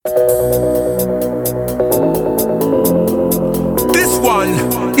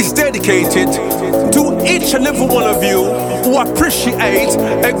dedicated to each and every one of you who appreciate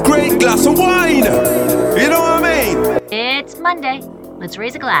a great glass of wine. You know what I mean? It's Monday. Let's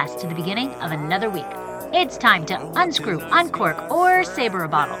raise a glass to the beginning of another week. It's time to unscrew, uncork, or savor a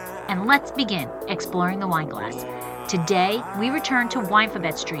bottle. And let's begin exploring the wine glass. Today, we return to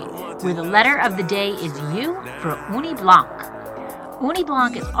Winefabet Street, where the letter of the day is U for Uni Blanc. Uni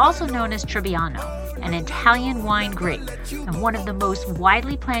Blanc is also known as Trebbiano, an Italian wine grape, and one of the most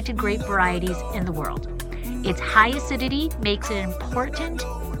widely planted grape varieties in the world. Its high acidity makes it an important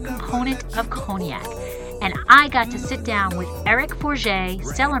component of cognac. And I got to sit down with Eric Forget,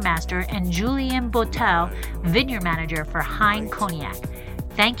 cellar master, and Julien Botel, vineyard manager for Hein Cognac.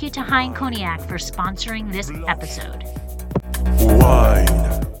 Thank you to Hein Cognac for sponsoring this episode. Wine.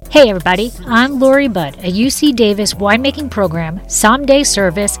 Hey everybody, I'm Lori Budd, a UC Davis winemaking program, someday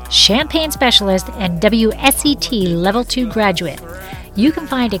service, champagne specialist, and WSET Level 2 graduate. You can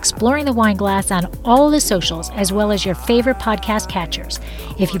find Exploring the Wine Glass on all the socials, as well as your favorite podcast catchers.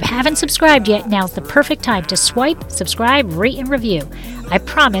 If you haven't subscribed yet, now's the perfect time to swipe, subscribe, rate, and review. I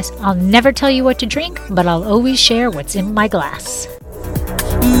promise I'll never tell you what to drink, but I'll always share what's in my glass.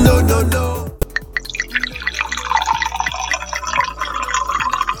 No.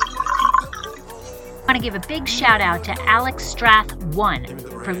 I want to give a big shout out to Alex Strath 1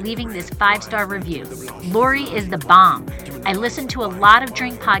 for leaving this 5-star review. Lori is the bomb. I listen to a lot of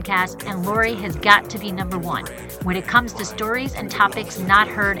drink podcasts, and Lori has got to be number one when it comes to stories and topics not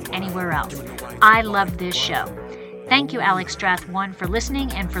heard anywhere else. I love this show. Thank you, Alex Strath 1, for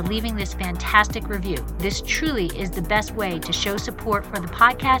listening and for leaving this fantastic review. This truly is the best way to show support for the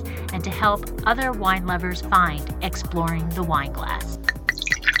podcast and to help other wine lovers find Exploring the Wine Glass.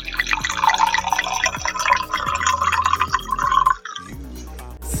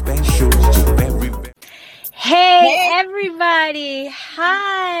 Hey everybody!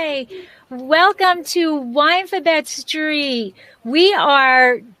 Hi! Welcome to Winefabet Street. We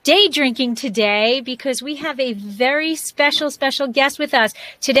are day drinking today because we have a very special guest with us.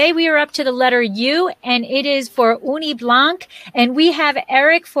 Today we are up to the letter U, and it is for Uni Blanc, and we have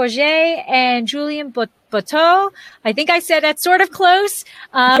Eric Forget and Julien Botel. I think I said that sort of close.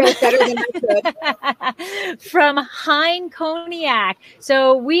 Better than I could. From Hein Cognac.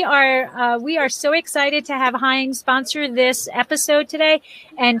 So we are so excited to have Hein sponsor this episode today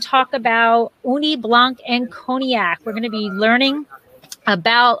and talk about Uni Blanc and cognac. We're going to be learning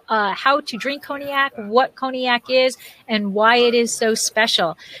about how to drink cognac, what cognac is, and why it is so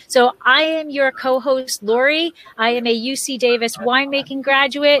special. So I am your co-host, Lori. I am a UC Davis winemaking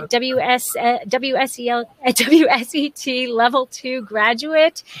graduate, WSET Level 2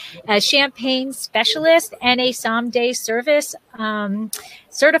 graduate, a champagne specialist, and a someday service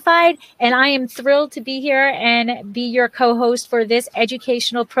certified, and I am thrilled to be here and be your co-host for this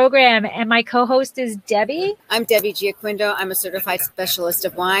educational program. And my co-host is Debbie. I'm Debbie Giaquindo. I'm a certified specialist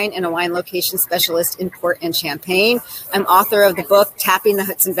of wine and a wine location specialist in port and champagne. I'm author of the book Tapping the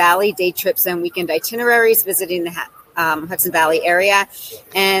Hudson Valley, Day Trips and Weekend Itineraries, visiting the Hudson Valley area.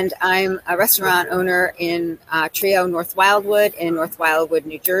 And I'm a restaurant owner in Trio North Wildwood in North Wildwood,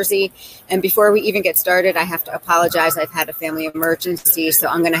 New Jersey. And before we even get started, I have to apologize. I've had a family emergency, so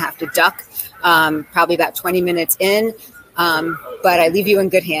I'm going to have to duck probably about 20 minutes in. But I leave you in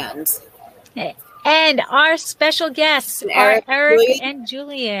good hands. And our special guests are Eric and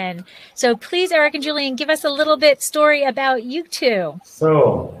Julien. So please, Eric and Julien, give us a little bit story about you two.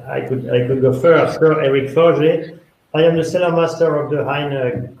 So I could go first. So Eric Forget. I am the cellar master of the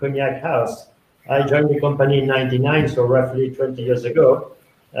Hein Cognac House. I joined the company in 1999, so roughly 20 years ago.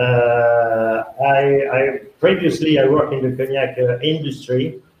 Previously I worked in the cognac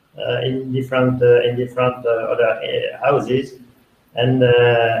industry in different other houses, and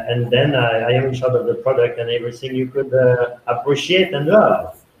then I am in charge of the product and everything you could appreciate and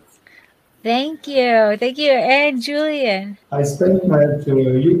love. Thank you, and Julien. I spent my youth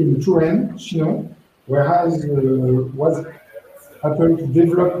in Touraine, Chinon, where I was happened to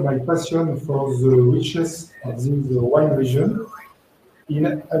develop my passion for the riches of this wine region. In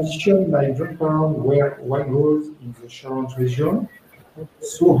addition, my background were wine growers in the Charente region,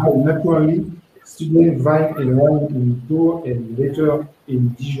 so I naturally studied vine and wine in Tours and later in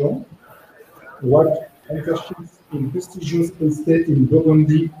Dijon. What internships in prestigious estate in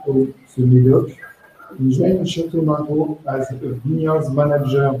Burgundy or the Medoc. Joined Chateau Margaux as a vineyards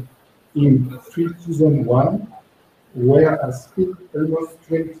manager in 2001, where I spent almost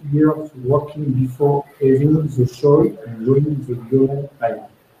 20 years working before having the choice and joining the Domaine Island.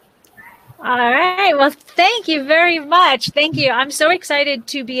 All right. Well, thank you very much. Thank you. I'm so excited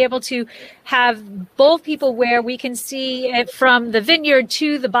to be able to have both people where we can see it from the vineyard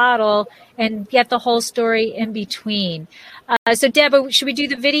to the bottle and get the whole story in between. So, Deb, should we do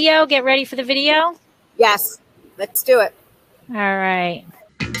the video? Get ready for the video? Yes, let's do it. All right.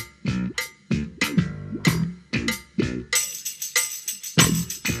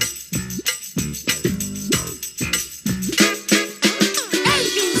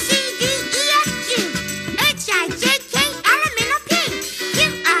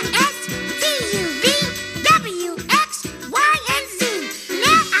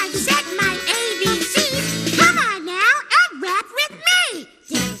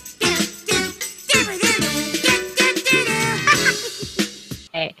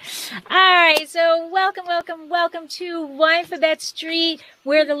 Welcome to Wine for Bet Street,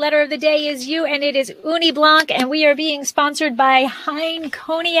 where the letter of the day is U, and it is Uni Blanc, and we are being sponsored by Hein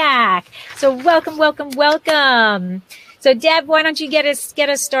Cognac. So welcome. So Deb, why don't you get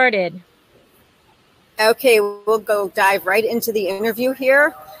us started? Okay, we'll go dive right into the interview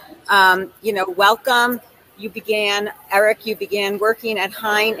here. Welcome. Eric, you began working at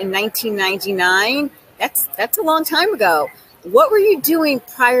Hein in 1999. That's a long time ago. What were you doing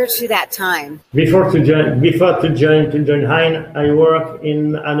prior to that time? Before to join Hein, I worked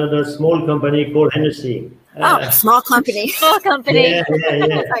in another small company called Hennessy. Small company. Small company.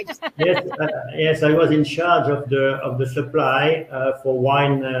 Yes, I was in charge of the supply for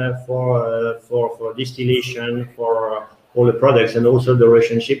wine, for distillation, for all the products, and also the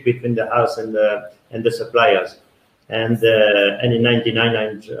relationship between the house and the suppliers. And in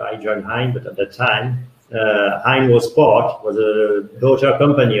 '99 I joined Hein, but at that time. Hein was a daughter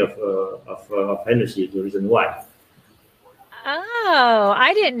company of Hennessy, the reason why. Oh,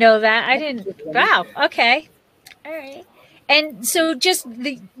 I didn't know that. Wow. Okay. All right. And so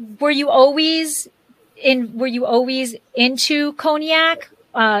were you always into cognac?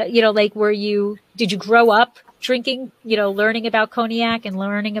 Did you grow up drinking, learning about cognac and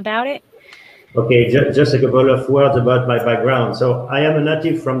learning about it? Okay, just a couple of words about my background. So I am a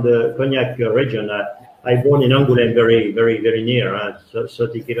native from the Cognac region. I born in Angoulême, very, very, very near,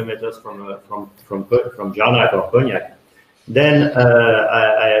 30 kilometers from Jarnac or Cognac. Then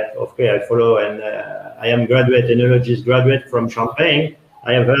I follow, and I am enologist graduate from Champagne.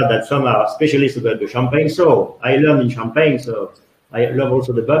 I have heard that some are specialists about the Champagne, so I learned in Champagne. So I love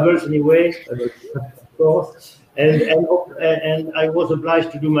also the bubbles anyway, of course. And I was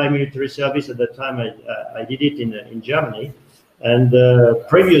obliged to do my military service at that time. I did it in Germany, and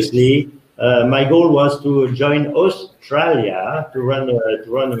previously. My goal was to join Australia to run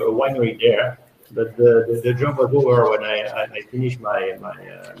a winery there, but the job was over when I finished my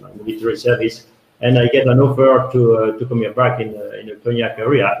military service, and I get an offer to come back in the cognac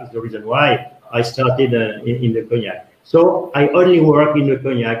area. Is the reason why I started in the cognac. So I only work in the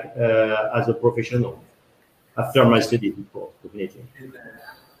cognac as a professional after my studies, before definitely.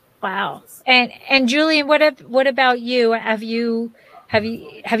 Wow. And Julian, what about you? Have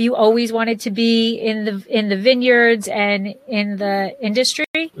you always wanted to be in the vineyards and in the industry?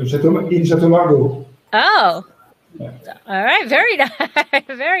 In Chateau Margaux. Oh, yeah. All right. Very nice.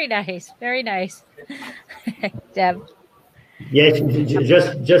 Very nice. Very nice. Deb. Yes,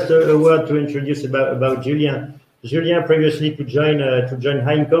 just a word to introduce about Julien. Julien previously to join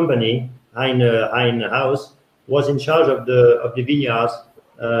Hein company, Hein House, was in charge of the vineyards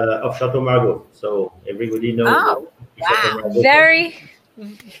of Chateau Margaux. So everybody knows. Oh, wow.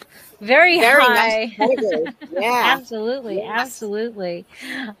 Very high. Nice. Yeah, absolutely.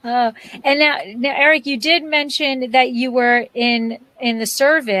 And now, Eric, you did mention that you were in the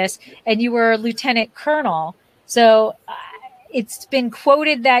service and you were a lieutenant colonel. So it's been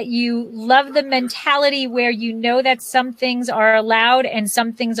quoted that you love the mentality where you know that some things are allowed and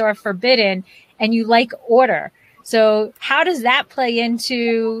some things are forbidden, and you like order. So how does that play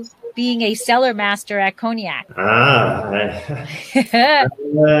into being a cellar master at Cognac? Yes,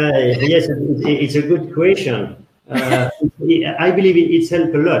 it's a good question. I believe it's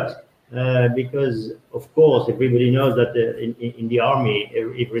helped a lot because, of course, everybody knows that in the army,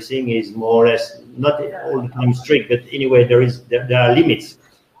 everything is more or less not all the time strict, but anyway, there are limits,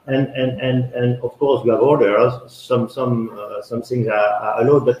 and of course, you have orders. Some things are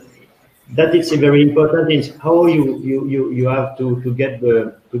allowed, but that is very important. Is how you have to get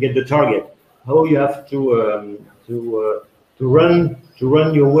the target. How you have to run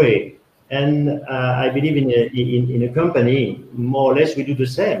your way. And I believe in a company, more or less, we do the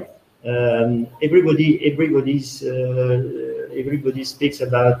same. Everybody speaks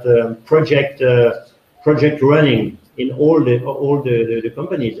about project running in all the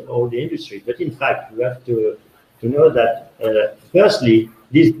companies, all the industries. But in fact, you have to know that firstly,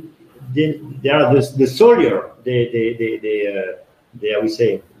 they are the soldier. I would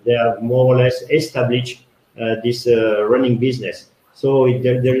say they are more or less established this running business. So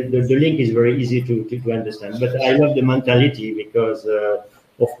the link is very easy to understand. But I love the mentality because,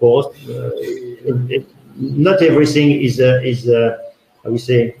 of course, not everything is I would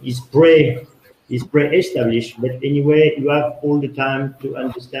say is pre-established. But anyway, you have all the time to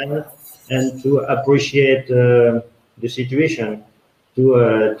understand and to appreciate the situation,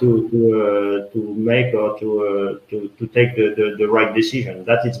 to make or to take the right decision.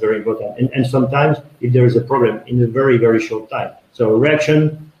 That is very important. And sometimes if there is a problem in a very, very short time, so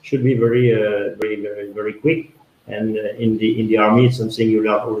reaction should be very quick. And in the army, it's something you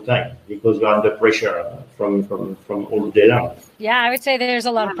learn all the time because you're under pressure from all the day long. Yeah, I would say there's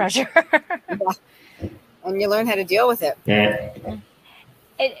a lot of pressure. And you learn how to deal with it. Yeah.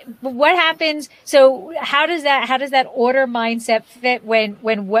 What happens? So how does that order mindset fit when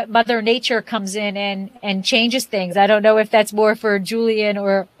what Mother Nature comes in and changes things? I don't know if that's more for Julien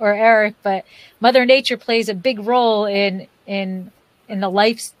or Eric, but Mother Nature plays a big role in the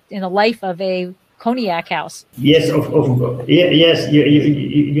life of a cognac house. Yes, yes.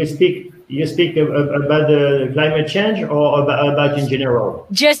 You speak about the climate change or about in general?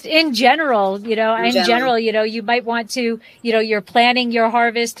 Just in general, in general, you might want to, you're planning your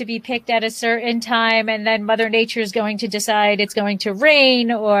harvest to be picked at a certain time, and then Mother Nature is going to decide it's going to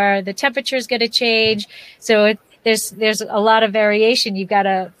rain or the temperature is going to change. So there's a lot of variation. You've got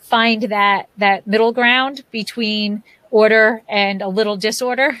to find that middle ground between order and a little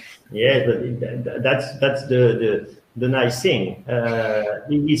disorder. Yeah, but that's the nice thing.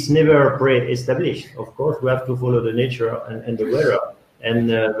 It's never pre-established. Of course, we have to follow the nature and the weather. And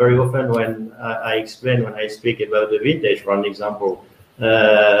very often when I explain, when I speak about the vintage, for an example,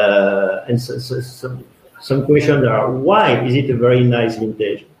 and some questions are, why is it a very nice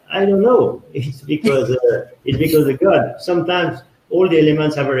vintage? I don't know. It's because of God. Sometimes all the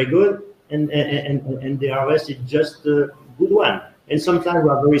elements are very good, and the harvest is just a good one. And sometimes we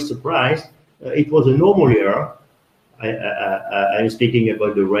are very surprised. It was a normal year. I'm speaking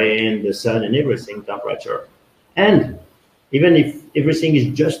about the rain, the sun, and everything, temperature. And even if everything is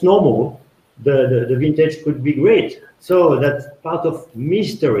just normal, the vintage could be great. So that's part of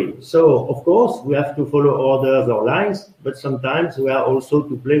mystery. So, of course, we have to follow orders or lines, but sometimes we are also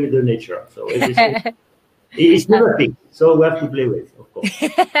to play with the nature. So it's never fixed. So we have to play with, of course.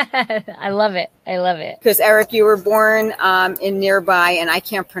 I love it. Because, Eric, you were born in nearby, and I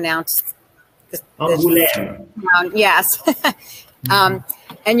can't pronounce Angoulême. Yes.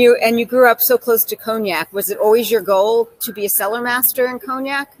 And you grew up so close to cognac. Was it always your goal to be a cellar master in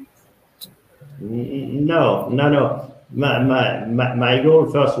cognac? No. My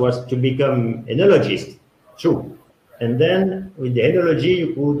goal first was to become enologist. True. And then with the enology,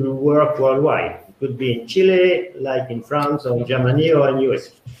 you could work worldwide. It could be in Chile, like in France or in Germany or in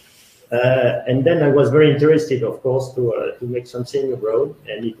US. And then I was very interested, of course, to make something abroad,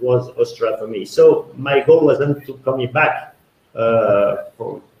 and it was Austria for me. So my goal wasn't to come back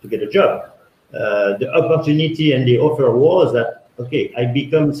to get a job. The opportunity and the offer was that, okay, I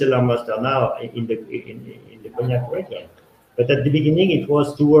become cellar master now in the cognac region. But at the beginning, it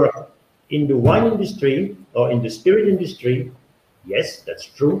was to work in the wine industry or in the spirit industry. Yes, that's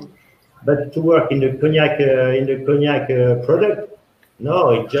true. But to work in the cognac product, no,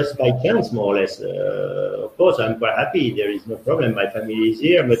 it's just by chance, more or less. Of course, I'm quite happy. There is no problem. My family is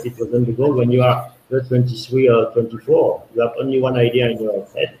here, but it wasn't the goal when you are 23 or 24. You have only one idea in your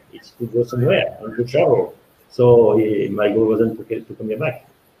head. It's to go somewhere and to travel. So my goal wasn't to come back.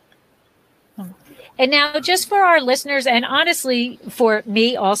 And now just for our listeners, and honestly for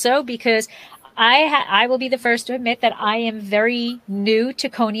me also, because I will be the first to admit that I am very new to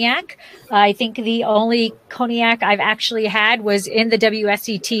cognac. I think the only cognac I've actually had was in the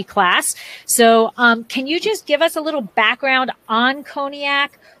WSET class. So can you just give us a little background on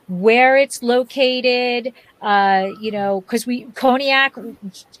cognac, where it's located? Because cognac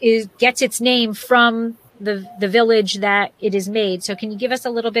gets its name from the village that it is made. So can you give us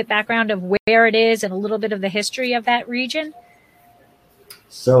a little bit background of where it is and a little bit of the history of that region?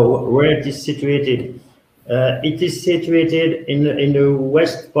 So where it is situated? It is situated in the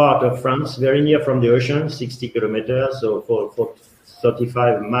west part of France, very near from the ocean, 60 kilometers, so for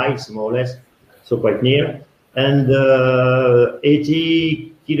 35 miles more or less, so quite near, and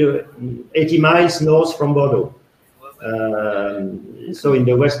 80 miles north from Bordeaux. So in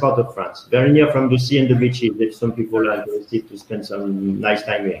the west part of France, very near from the sea and the beaches. Some people are interested to spend some nice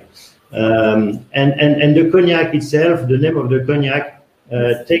time here. And the cognac itself, the name of the cognac,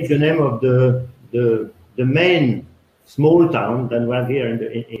 take the name of the main small town that we have here in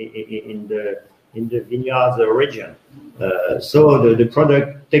the vineyards region. So the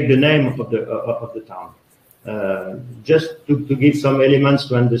product take the name of the town. Just to give some elements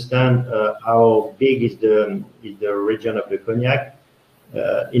to understand how big is the region of the cognac.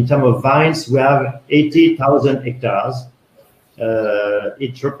 In terms of vines, we have 80,000 hectares.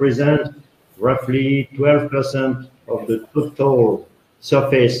 It represents roughly 12% of the total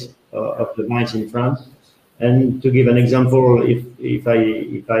surface of the vines in France. And to give an example, if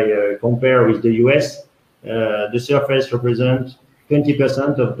I compare with the US, the surface represents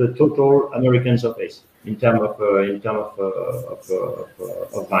 20% of the total American surface in terms of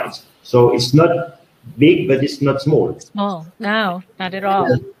vines. So it's not big, but it's not small. Small, no, not at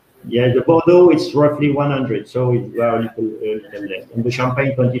all. Yeah, the Bordeaux it's roughly 100, so we are a little less. And the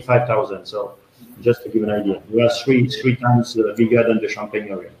Champagne 25,000. So just to give an idea, we are three times bigger than the Champagne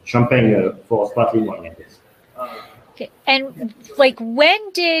area. Champagne for sparkling wine, I guess. Okay. And like,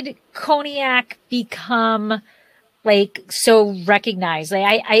 when did cognac become like so recognized?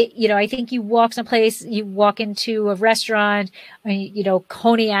 Like I think you walk someplace, you walk into a restaurant,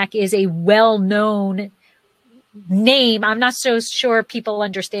 cognac is a well-known name. I'm not so sure people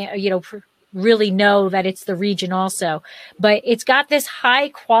understand, really know that it's the region also, but it's got this high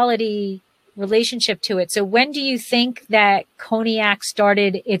quality relationship to it. So when do you think that cognac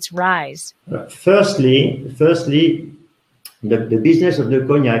started its rise? Firstly, the business of the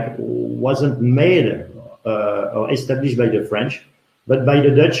cognac wasn't made or established by the French, but by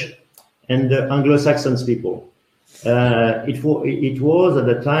the Dutch and the Anglo-Saxon people. It was at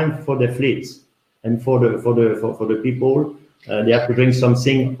the time for the fleets and for the people. They have to drink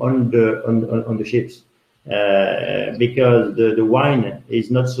something on the ships because the wine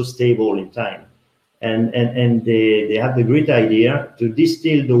is not so stable in time, and they have the great idea to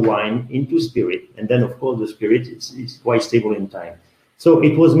distill the wine into spirit, and then of course the spirit is quite stable in time. So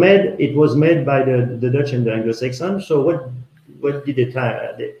it was made by the Dutch and the Anglo-Saxon. So what did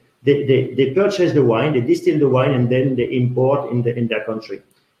they purchase the wine, they distill the wine, and then they import in their country.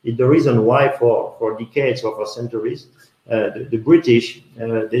 It's the reason why for decades or for centuries the British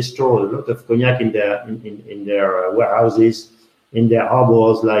they store a lot of cognac in their warehouses, in their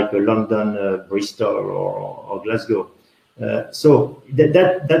harbors like London, Bristol, or Glasgow. So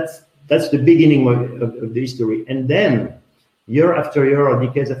that's the beginning of the history, and then year after year or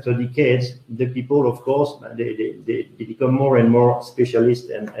decades after decades, the people, of course, they become more and more specialists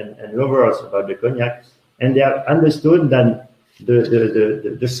and lovers about the cognac, and they have understood that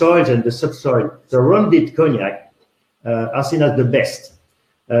the soils and the subsoil surrounded cognac are seen as the best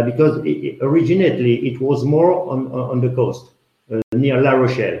because originally it was more on the coast near La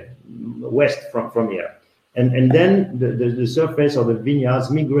Rochelle, west from here, and then the surface of the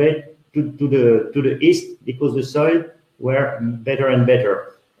vineyards migrate to the east because the soil were better and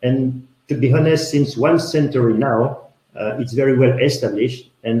better. And to be honest, since 1 century now, it's very well established,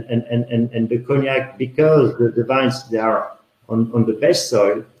 and the cognac, because the vines they are on the best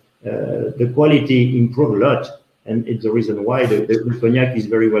soil, the quality improved a lot, and it's the reason why the cognac is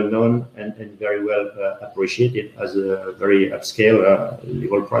very well known and very well appreciated as a very upscale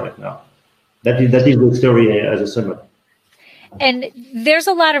legal product now. That is the story as a summary. And there's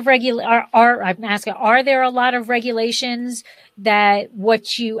a lot of I'm asking, are there a lot of regulations that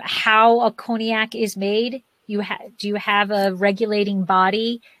how a cognac is made? Do you have a regulating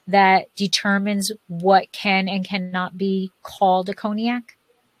body that determines what can and cannot be called a cognac?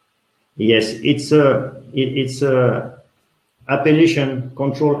 Yes, it's a appellation,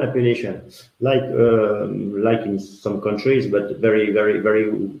 controlled appellation, like in some countries, but very, very,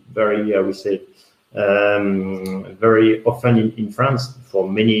 very, very, I would say, very often in France for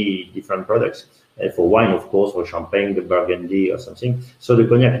many different products, for wine, of course, for champagne, the Burgundy or something. So the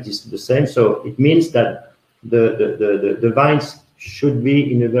cognac is the same. So it means that the vines should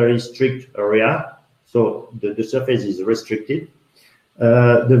be in a very strict area. So the surface is restricted.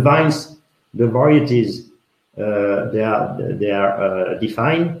 The vines, the varieties, they are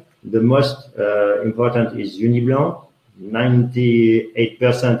defined. The most important is Uni Blanc.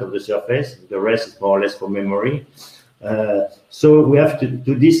 98% of the surface, the rest is more or less for memory. So we have to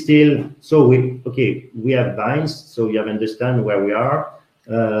distill. So we have vines, so you have understand where we are.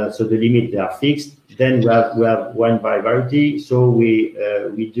 So the limit they are fixed. Then we have wine by variety. So we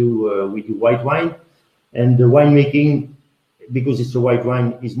do white wine, and the winemaking because it's a white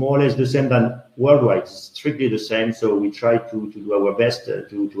wine, is more or less the same than worldwide. It's strictly the same. So we try to do our best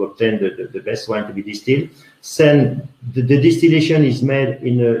to obtain the best wine to be distilled. Then the distillation is made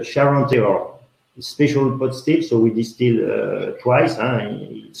in a Charente or special pot still. So we distill twice.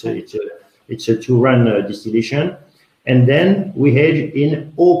 It's a two-run distillation. And then we age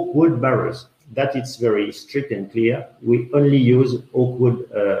in oak wood barrels. That it's very strict and clear. We only use oak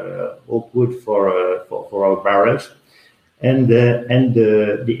wood for our barrels, and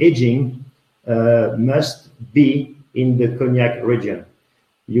the aging must be in the cognac region.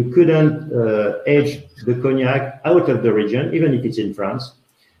 You couldn't age the cognac out of the region, even if it's in France,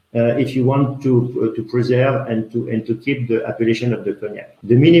 if you want to preserve and to keep the appellation of the cognac.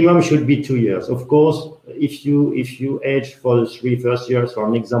 The minimum should be 2 years. Of course, if you age for the 3 first years, for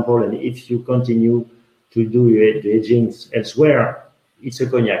an example, and if you continue to do the aging elsewhere, it's a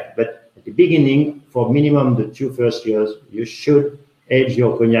cognac. But at the beginning, for minimum the 2 first years, you should age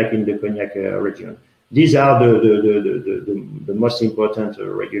your cognac in the cognac region. These are the most important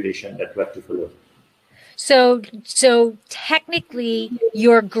regulation that we have to follow. So technically,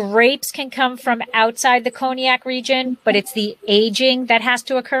 your grapes can come from outside the cognac region, but it's the aging that has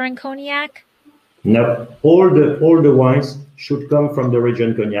to occur in cognac? No, all the wines should come from the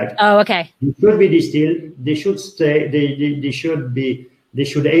region cognac. Oh, okay. They should be distilled. They should stay. They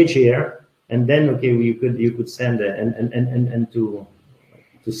should age here, and then you could send and to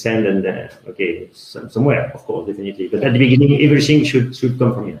send somewhere, of course, definitely. But at the beginning, everything should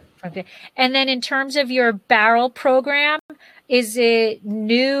come from here. Okay. And then in terms of your barrel program, is it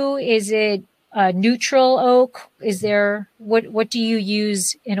new? Is it neutral oak? Is there what do you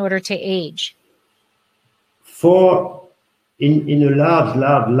use in order to age? For in a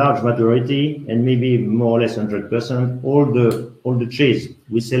large majority, and maybe more or less 100%, all the trees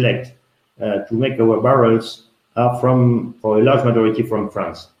we select to make our barrels are for a large majority from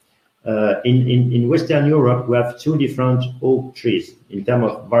France. In Western Europe, we have 2 different oak trees in terms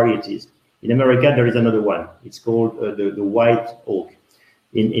of varieties. In America, there is another one. It's called the white oak.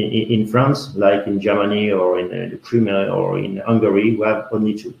 In France, like in Germany or in the Crimea or in Hungary, we have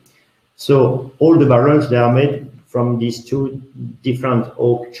only 2. So all the barrels, they are made from these 2 different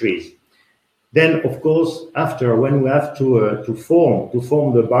oak trees. Then, of course, after when we have to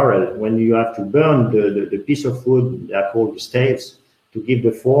form the barrel, when you have to burn the piece of wood, they are called the staves, to give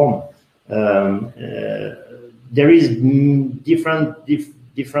the form. There is different,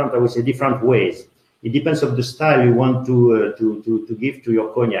 I would say, different ways. It depends on the style you want to give to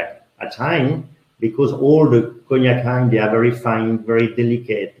your cognac. At Hain, because all the cognac Hain, they are very fine, very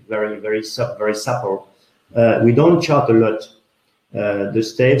delicate, very soft, very supple. We don't chart a lot. The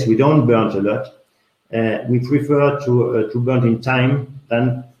staves, we don't burn a lot. We prefer to burn in time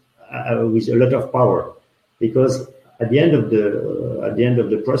than with a lot of power, because at the end of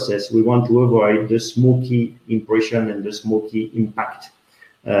the process, we want to avoid the smoky impression and the smoky impact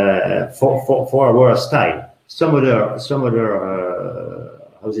for our style. Some other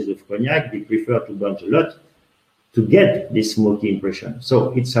houses of cognac, they prefer to burn a lot to get this smoky impression.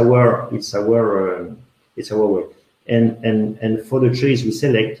 So it's our way. And for the trees we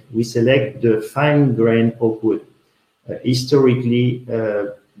select the fine grain oak wood,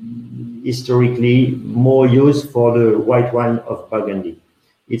 historically more used for the white wine of Burgundy.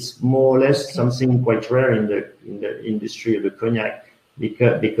 It's more or less something quite rare in the industry of the cognac,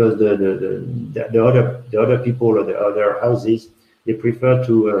 because the other people or the other houses, they prefer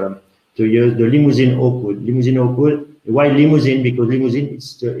to use the Limousin oak wood. Limousin oak wood. Why Limousin? Because Limousin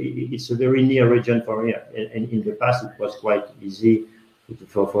it's a very near region for here, and in the past it was quite easy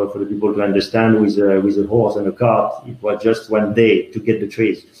for the people to understand with a horse and a cart. It was just 1 day to get the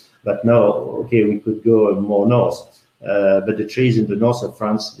trees. But now, we could go more north. But the trees in the north of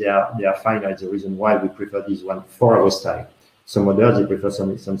France, they are fine. That's the reason why we prefer this one for our style. Some others, they prefer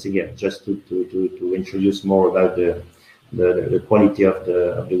something else, just to introduce more about the quality of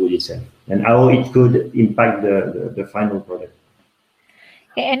the wood itself and how it could impact the final product.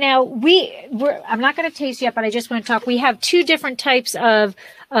 And now I'm not going to taste yet, but I just want to talk. We have 2 different types of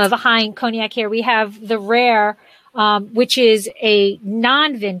Hain cognac here. We have the rare, which is a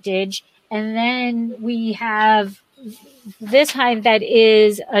non-vintage, and then we have this Hain that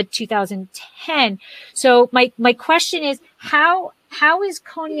is a 2010. So my question is, how is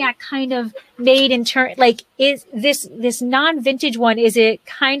cognac kind of made in turn? Like, is this non-vintage one, is it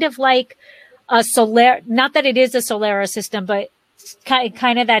kind of like a Solera? Not that it is a Solera system, but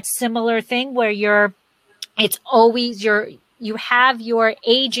kind of that similar thing where you have your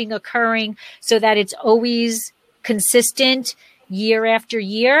aging occurring so that it's always consistent year after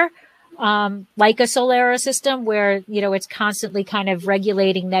year. like a Solera system where, you know, it's constantly kind of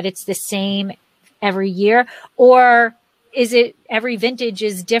regulating that it's the same every year? Or is it every vintage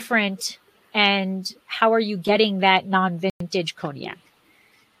is different? And how are you getting that non-vintage cognac?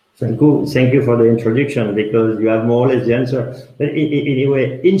 Thank you for the introduction, because you have more or less the answer. But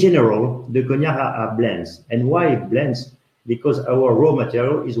anyway, in general, the cognac are blends. And why blends? Because our raw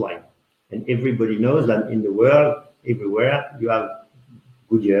material is wine. And everybody knows that in the world, everywhere, you have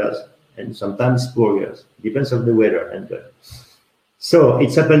good years and sometimes poor years. Depends on the weather. And so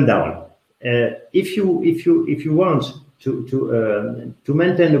it's up and down. If you want to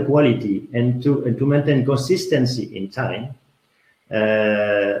maintain the quality and to maintain consistency in time,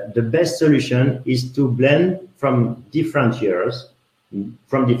 the best solution is to blend from different years,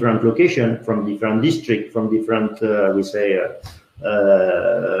 from different location, from different district, from different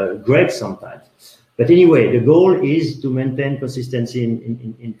grapes sometimes. But anyway, the goal is to maintain consistency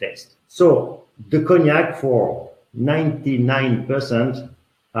in taste. So the cognac for 99%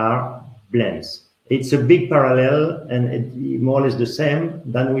 are blends. It's a big parallel, and it's more or less the same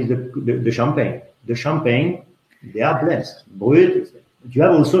than with the champagne. The champagne, they are blends. Brut, you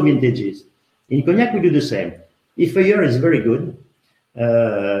have also vintages. In cognac, we do the same. If a year is very good,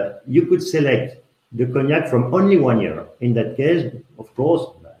 you could select the cognac from only 1 year. In that case, of course,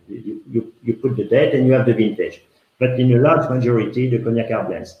 you put the date and you have the vintage. But in a large majority, the cognac are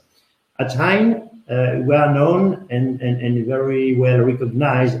blends. At Hine, we are known and very well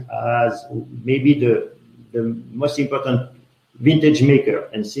recognized as maybe the most important vintage maker,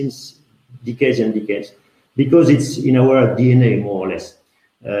 and since decades and decades, because it's in our DNA, more or less.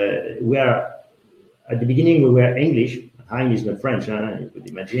 We are, at the beginning, we were English. Hine is not French, you could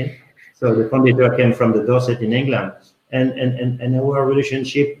imagine. So the founder came from the Dorset in England. And our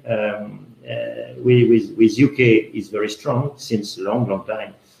relationship with UK is very strong since a long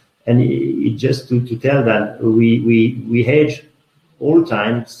time. And it just to tell that we age all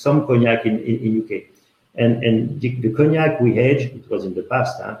time some cognac in UK. And the cognac we age, it was in the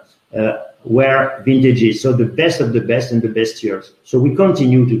past, were vintages, so the best of the best and the best years. So we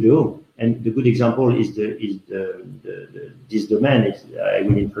continue to do, and the good example is this domain. I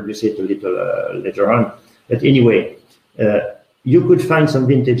will introduce it a little later on. But anyway, you could find some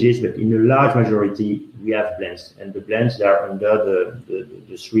vintages, but in a large majority, we have blends. And the blends are under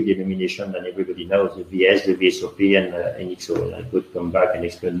the three denominations that everybody knows, the VS, the VSOP, and XO. I could come back and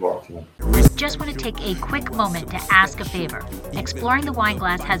explain more if you want. Just want to take a quick moment to ask a favor. Exploring the Wine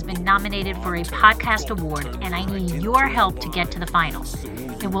Glass has been nominated for a podcast award, and I need your help to get to the finals.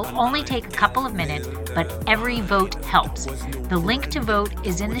 It will only take a couple of minutes, but every vote helps. The link to vote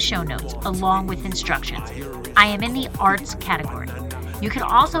is in the show notes, along with instructions. I am in the arts category. You can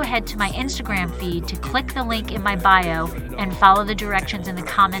also head to my Instagram feed to click the link in my bio and follow the directions in the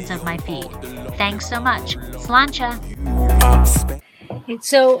comments of my feed. Thanks so much. Sláinte.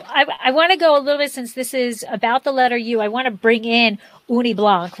 So I want to go a little bit, since this is about the letter U, I want to bring in Ugni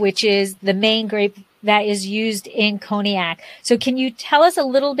Blanc, which is the main grape that is used in cognac. So can you tell us a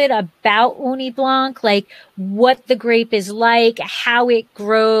little bit about Ugni Blanc, like what the grape is like, how it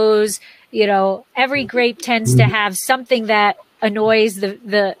grows? You know, every grape tends to have something that annoys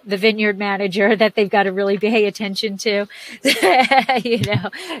the vineyard manager that they've got to really pay attention to, you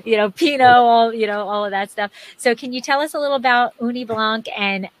know, Pinot, all of that stuff. So can you tell us a little about Ugni Blanc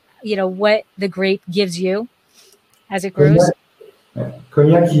and, you know, what the grape gives you as it grows?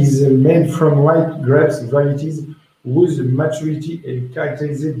 Cognac is made from white grapes varieties whose maturity is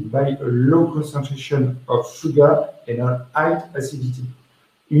characterized by a low concentration of sugar and a high acidity.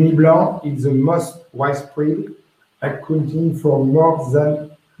 Ugni Blanc is the most widespread, accounting for more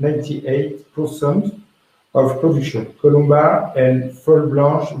than 98% of production. Colombar and Folle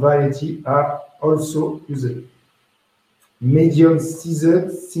Blanche variety are also used.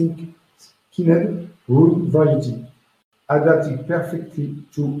 Medium-seasoned, thin-skinned root variety, adapted perfectly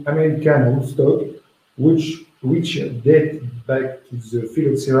to American rootstock, which date back to the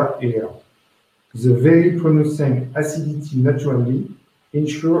Phylloxera era. The very pronounced acidity naturally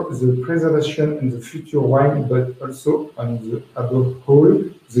ensure the preservation in the future wine, but also, above all,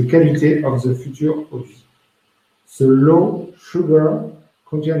 the quality of the future product. The low sugar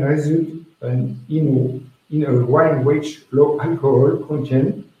content results in a wine which low alcohol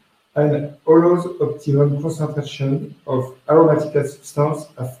content and allows optimum concentration of aromatic substance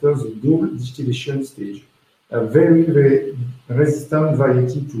after the double distillation stage. A very, very resistant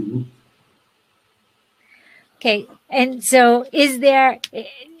variety to root. Okay, and so is there,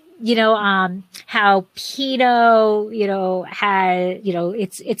 how Pinot,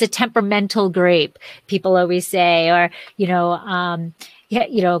 it's a temperamental grape, people always say, or,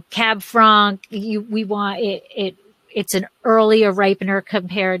 Cab Franc, we want it's an earlier ripener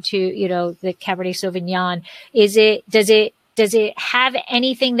compared to, the Cabernet Sauvignon. Does it have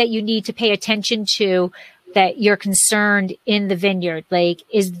anything that you need to pay attention to that you're concerned in the vineyard? Like,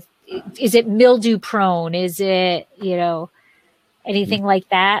 is it mildew prone? Is it, anything like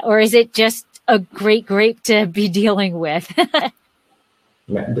that? Or is it just a great grape to be dealing with?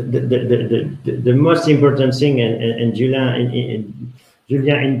 The most important thing, and Julien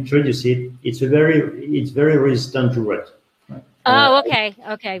introduced it, it's very resistant to rot. Oh, okay.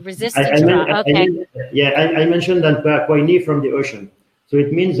 Resistant to rot. Okay. I mentioned that we are quite near from the ocean. So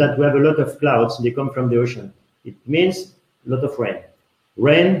it means that we have a lot of clouds, they come from the ocean. It means a lot of rain.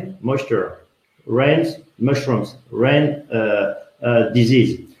 Rain, moisture. Rain, mushrooms. Rain,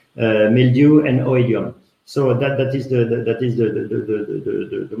 disease, mildew and oidium. So that is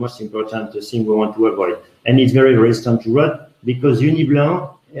the most important thing we want to avoid. And it's very resistant to rot because Uni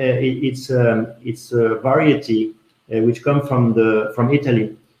Blanc, it's a variety which comes from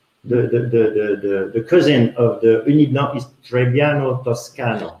Italy. The cousin of the Uni Blanc is Trebbiano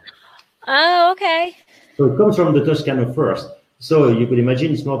Toscano. Oh, okay. So it comes from the Toscano first. So you could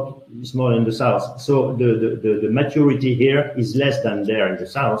imagine it's more in the south. So the maturity here is less than there in the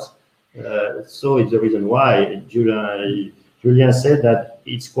south. So it's the reason why Julien said that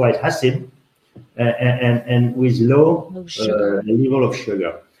it's quite acid and with low level of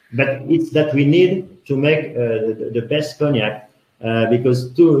sugar. But it's that we need to make the best cognac because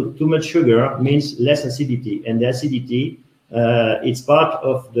too much sugar means less acidity, and the acidity it's part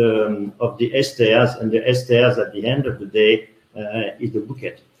of the esters, and the esters at the end of the day is the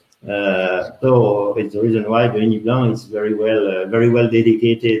bouquet. So it's the reason why the Uni Blanc is very well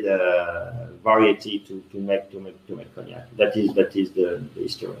dedicated variety to make cognac. That is the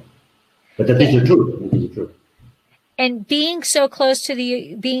history. But that is the truth. That is the truth. And being so close to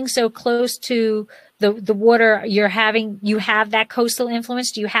the water, you have that coastal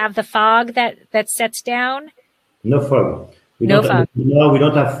influence. Do you have the fog that sets down? No fog. We don't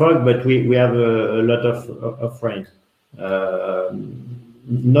have fog, but we have a lot of rain.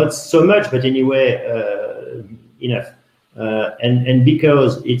 Not so much, but anyway, enough. And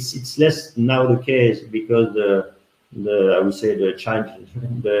because it's less now the case because the I would say the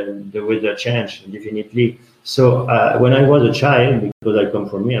weather change definitely. So when I was a child, because I come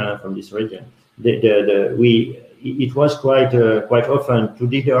from here, from this region, it was quite often to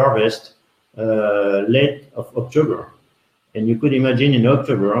do the harvest late of October. And you could imagine in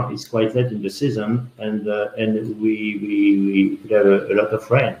October, it's quite late in the season, and we could have a lot of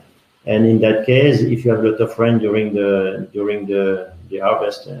rain. And in that case, if you have a lot of rain during the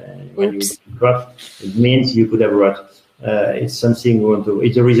harvest, when you crop, it means you could have rot. It's something we want to.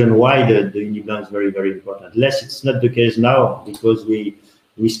 It's the reason why the Uni Blanc is very, very important. Less, it's not the case now because we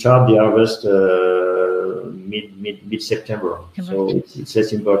start the harvest mid September, so it's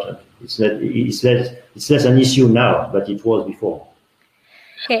less important. It's less an issue now, but it was before.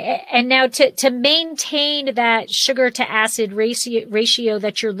 Okay, and now to maintain that sugar to acid ratio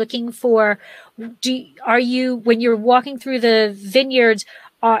that you're looking for, are you when you're walking through the vineyards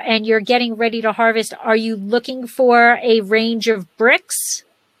and you're getting ready to harvest, are you looking for a range of bricks?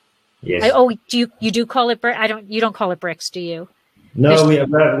 Yes. You do call it brick? You don't call it bricks, do you? No, we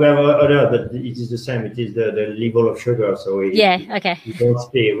have other, but it is the same. It is the level of sugar. So we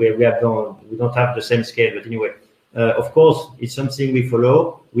don't have the same scale. But anyway, of course, it's something we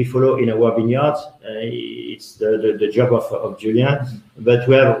follow. We follow in our vineyards. It's the job of Julien. But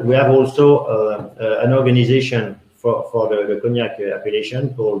we have also an organization for the cognac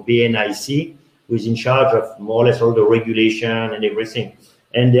appellation called BNIC, who is in charge of more or less all the regulation and everything.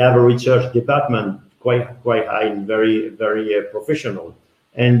 And they have a research department quite high and very, very professional.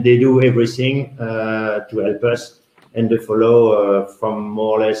 And they do everything to help us, and they follow from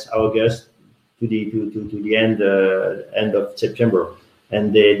more or less August to the end of September.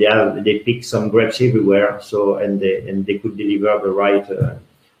 And they pick some grapes everywhere. So and they could deliver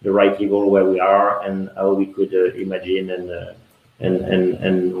the right level where we are and how we could imagine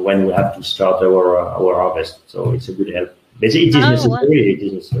and when we have to start our harvest. So it's a good help. Basically, it is necessary. It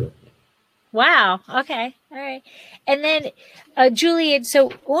is necessary. Wow. Okay. All right. And then, Julien,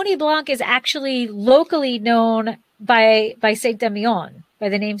 so Uni Blanc is actually locally known by Saint-Emilion, by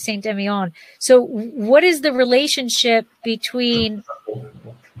the name Saint-Emilion. So what is the relationship between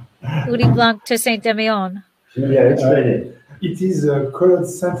Uni Blanc to Saint-Emilion? Yeah, explain it. It is called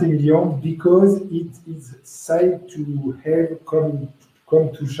Saint-Emilion because it is said to have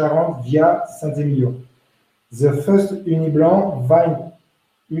come to Charente via Saint-Émilion. The first Uni-Blanc vine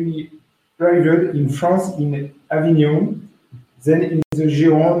arrived in France in Avignon, then in the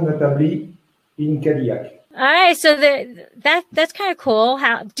Gironde, notably in Cadillac. All right, so that's kind of cool.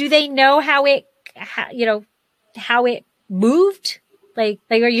 How do they know how it moved? Like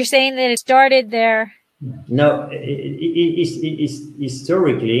are you saying that it started there? No, it's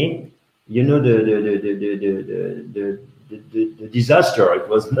historically, you know, the disaster. It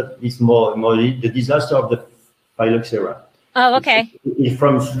was not. It's more the disaster of the phylloxera. Oh, okay. It's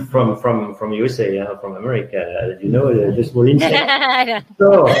from USA, from America. You know, the small insect.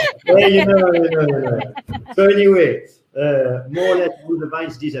 So, you know. So anyway, more or less, all the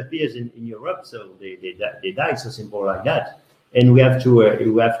vines disappears in Europe. So they die. So simple like that. And we have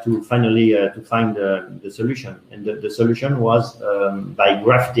to finally to find the solution. And the solution was by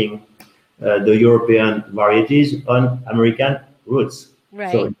grafting the European varieties on American roots.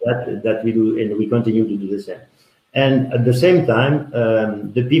 Right. So that we do, and we continue to do the same. And at the same time,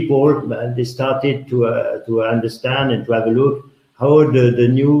 the people, they started to understand and to have a look how the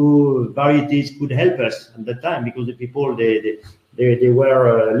new varieties could help us at the time, because the people they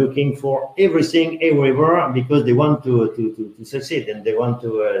were looking for everything everywhere, because they want to succeed, and they want to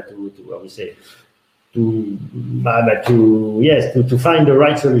find the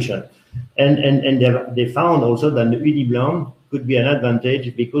right solution. And they found also that the Uni-Blanc could be an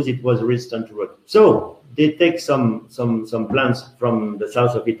advantage because it was resistant to rot. So they take some plants from the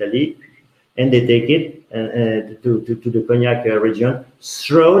south of Italy, and they take it to the Cognac region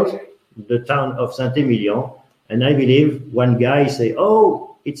throughout the town of Saint-Émilion. And I believe one guy say,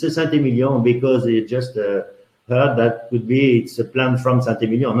 "Oh, it's a Saint-Émilion," because he just heard that could be it's a plant from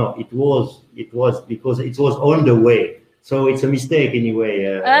Saint-Émilion. No, it was because it was on the way. So it's a mistake anyway.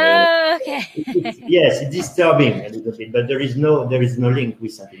 Okay. Yes, it's disturbing a little bit, but there is no link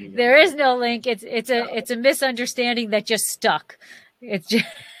with Saint-Émilion. There is no link. It's a misunderstanding that just stuck. It's just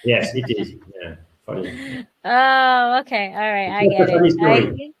Yes, it is. Yeah, funny. Oh, okay. All right. I get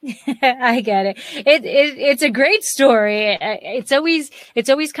it. I get it. It's a great story. It's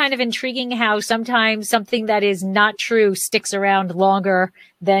always kind of intriguing how sometimes something that is not true sticks around longer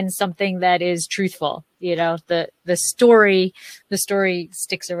than something that is truthful. You know, the story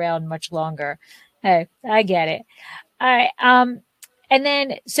sticks around much longer. Hey, I get it. All right. And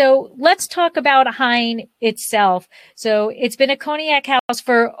then, so let's talk about Heine itself. So it's been a cognac house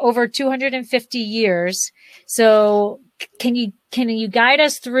for over 250 years. So can you guide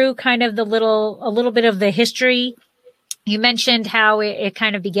us through kind of a little bit of the history? You mentioned how it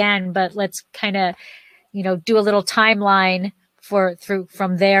kind of began, but let's kind of, do a little timeline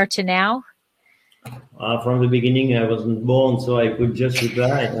from there to now. From the beginning, I wasn't born, so I could just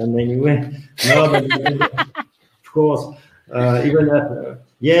reply. And anyway, no, but of course. Even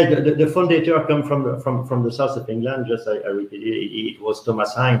the founder come from the south of England. Just I repeat it was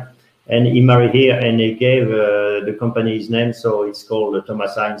Thomas Heine, and he married here, and he gave the company his name, so it's called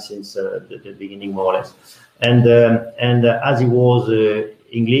Thomas Heine since the beginning, more or less. And as he was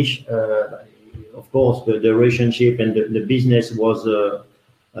English, of course, the relationship and the business was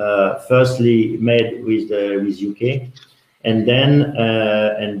firstly made with UK. And then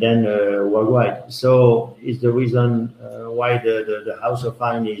worldwide. So is the reason why the House of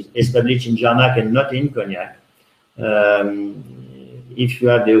Heine is established in Jarnac and not in Cognac. If you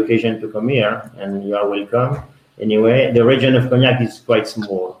have the occasion to come here, and you are welcome. Anyway, the region of Cognac is quite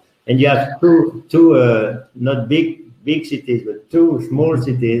small, and you have two not big cities, but two small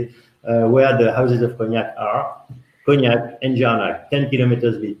cities where the houses of Cognac are. Cognac and Jarnac, 10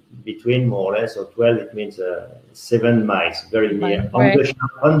 kilometers between, more or less, or 12, it means 7 miles, very near, right.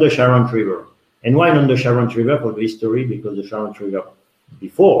 on the Charente River. And why on the Charente River? For the history, because the Charente River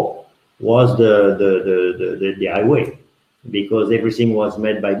before was the highway, because everything was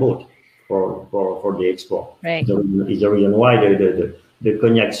made by boat for the export. Right. Is the reason why the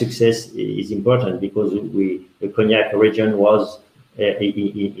Cognac success is important, because the Cognac region was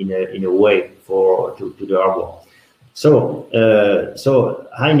in a way to the harbor. So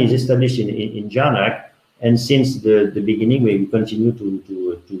Heine is established in Jarnac, and since the beginning we continue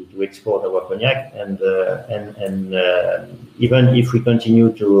to export our cognac, and even if we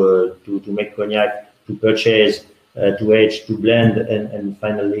continue to make cognac, to purchase, to age, to blend, and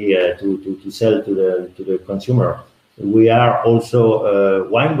finally to sell to the consumer, we are also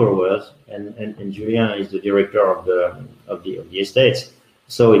wine growers, and Julien is the director of the estates.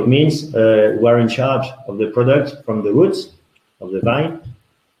 So it means we're in charge of the product from the roots of the vine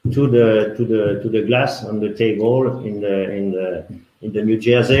to the glass on the table in the New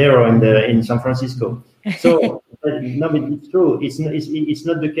Jersey or in San Francisco. So, no, but it's true. It's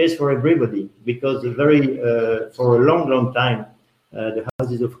not the case for everybody, because for a long time, the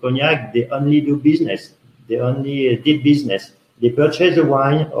houses of cognac, they only do business. They only did business. They purchase the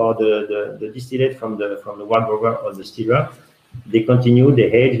wine or the distillate from the wine grower or the distiller. They continue,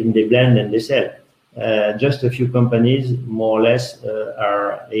 they age and they blend and they sell. Just a few companies, more or less,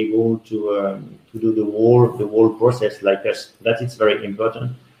 are able to do the whole process like us. That is very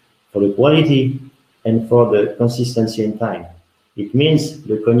important for the quality and for the consistency in time. It means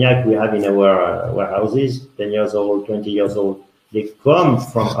the cognac we have in our warehouses, 10 years old, 20 years old, they come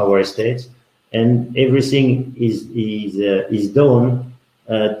from our estates, and everything is done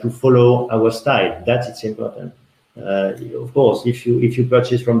to follow our style. It's important. Of course, if you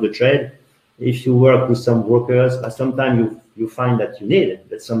purchase from the trade, if you work with some brokers, sometimes you find that you need it,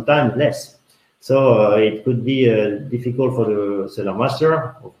 but sometimes less. So it could be difficult for the cellar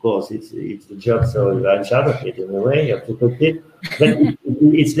master. Of course, it's the job, so you're in charge of it in a way. You have to cook it, but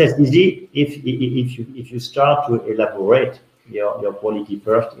it's less easy if you start to elaborate your quality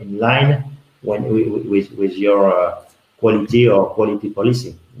first in line with your quality or quality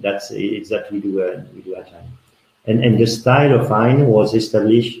policy. That's we do at time. And the style of wine was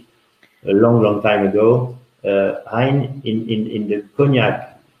established a long time ago. Wine in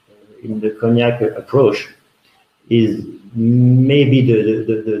the cognac approach is maybe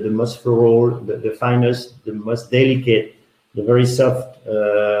the most floral, the finest, the most delicate, the very soft,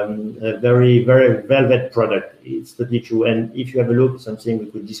 very velvet product. It's totally true. And if you have a look, something we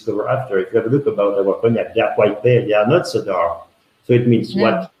could discover after, if you have a look about our cognac, they are quite pale, they are not so dark. So it means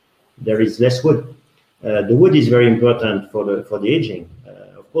what? There is less wood. The wood is very important for the aging.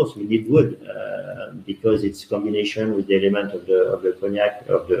 Of course, we need wood because it's combination with the element of the cognac,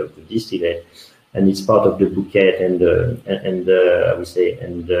 of the distillate, and it's part of the bouquet and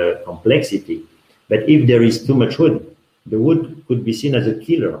the complexity. But if there is too much wood, the wood could be seen as a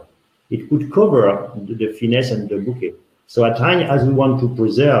killer. It could cover the finesse and the bouquet. So at times, as we want to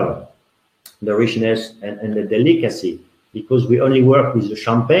preserve the richness and the delicacy, because we only work with the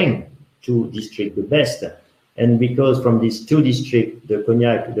Champagne 2 district, the best, and because from these 2 districts, the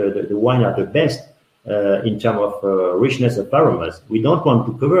cognac, the wine are the best in terms of richness of aromas, we don't want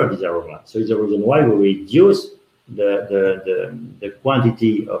to cover these aromas. So it's the reason why we reduce the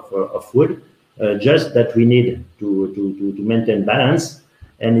quantity of wood, just that we need to maintain balance.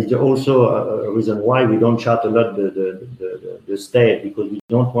 And it's also a reason why we don't chart a lot the state, because we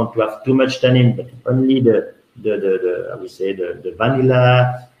don't want to have too much tannin, but only the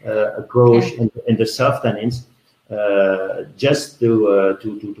vanilla approach and the soft tannins, just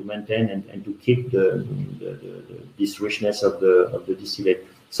to maintain and to keep this richness of the distillate.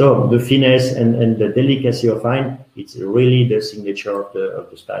 So the finesse and the delicacy of wine, it's really the signature of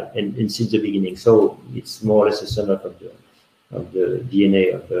the style, and since the beginning. So it's more or less a sum of the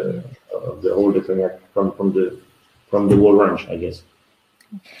DNA of the whole cognac from the whole range, I guess.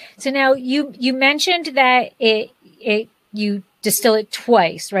 So now you mentioned that you distill it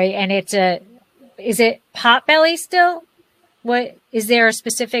twice, right? And is it pot belly still? What is there a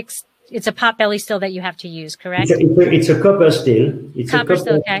specific? It's a pot belly still that you have to use, correct? It's a copper still. It's copper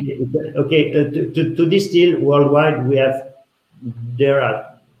still, okay. Okay, to distill worldwide, there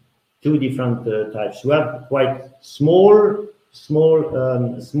are 2 different types. We have quite small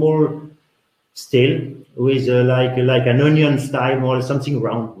still with like an onion style, or something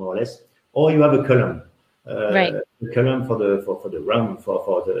round, more or less. Or you have a column. Right. A column for the rum,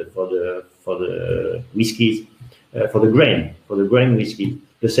 for the whiskeys, for the grain whiskey.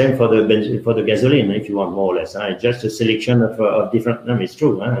 The same for the gasoline, if you want, more or less. Just a selection of different. No, it's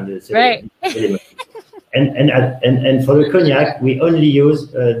true. Right. And for the cognac, we only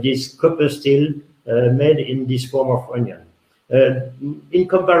use this copper still made in this form of onion. In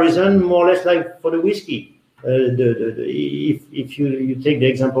comparison, more or less like for the whiskey, if you take the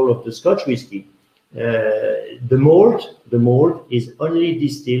example of the Scotch whiskey, the malt is only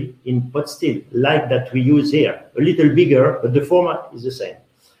distilled in pot still, like that we use here, a little bigger, but the format is the same.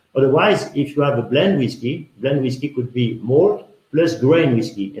 Otherwise, if you have a blend whiskey could be malt plus grain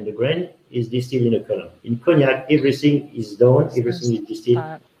whiskey, and the grain is distilled in a column. In cognac, everything is done, everything is distilled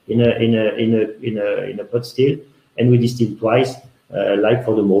in a pot still, and we distill twice, like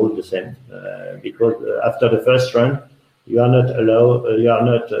for the malt, the same, because after the first run, you are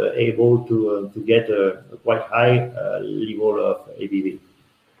not able to get a quite high level of ABV.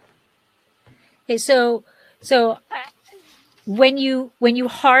 Okay, so when you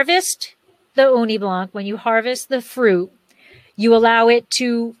harvest the Ony Blanc, when you harvest the fruit, you allow it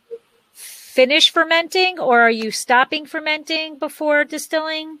to finish fermenting, or are you stopping fermenting before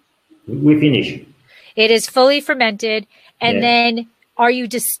distilling? We finish. It is fully fermented. And Yeah. then are you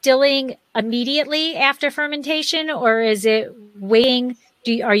distilling immediately after fermentation, or is it waiting?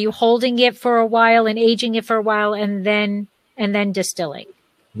 Are you holding it for a while and aging it for a while and then distilling?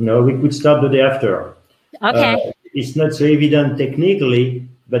 No, we could start the day after. Okay. It's not so evident technically,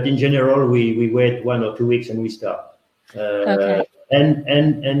 but in general, we wait 1 or 2 weeks and we start. Okay.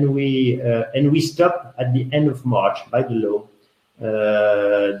 And we stop at the end of March by the law.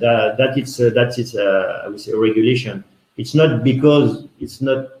 That's I would say, a regulation. It's not because it's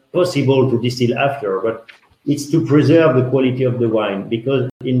not possible to distill after, but it's to preserve the quality of the wine. Because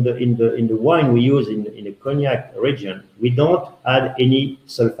in the wine we use in the cognac region, we don't add any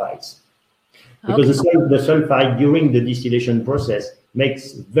sulfites. Because the sulfite during the distillation process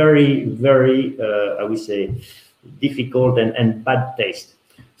makes very, very, I would say, difficult and bad taste.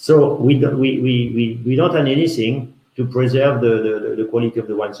 So we don't add anything to preserve the quality of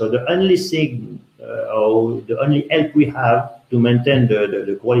the wine. So the only thing or the only help we have to maintain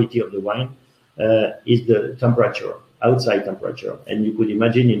the quality of the wine is the temperature, outside temperature. And you could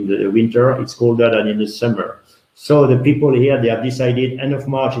imagine in the winter it's colder than in the summer. So the people here, they have decided end of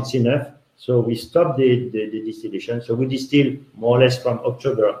March it's enough. So we stop the distillation. So we distill more or less from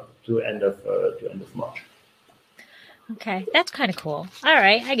October to end of March. Okay, that's kind of cool. All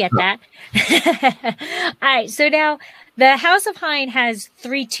right, I get that. All right, so now the House of Hine has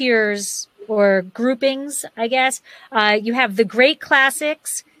 3 tiers or groupings, I guess. You have the great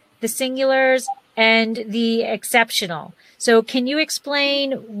classics, the singulars, and the exceptional. So can you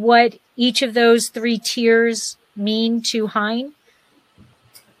explain what each of those 3 tiers mean to Hine?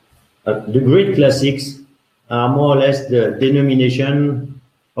 The great classics are more or less the denomination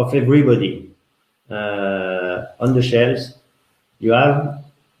of everybody. On the shelves, you have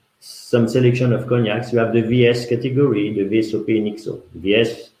some selection of cognacs. You have the VS category, the VSOP and XO.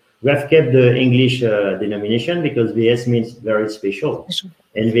 VS, we have kept the English denomination because VS means very special,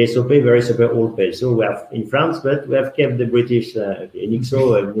 and VSOP, very super old pale. So we have in France, but we have kept the British in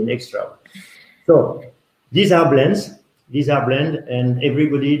XO in extra. So these are blends. These are blend, and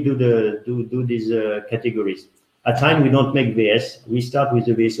everybody do these categories. At time we don't make VS. We start with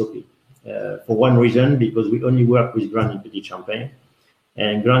the VSOP for one reason, because we only work with Grand and Petit Champagne,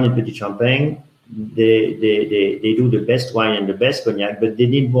 and Grand and Petit Champagne they do the best wine and the best cognac, but they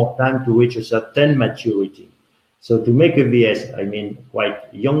need more time to reach a certain maturity. So to make a VS, I mean quite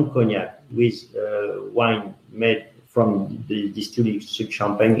young cognac with wine made from the distilled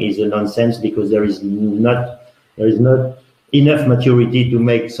champagne is a nonsense, because there is not enough maturity to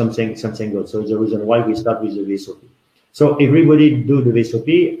make something good. So it's the reason why we start with the VSOP. So everybody do the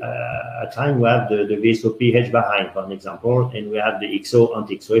VSOP. At time we have the VSOP hedge behind, for example, and we have the XO and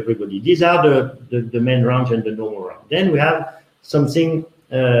XO. Everybody. These are the main range and the normal range. Then we have something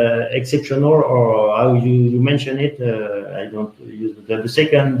exceptional, or how you mention it. I don't use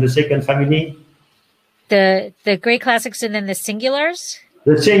the second family. The great classics and then the singulars.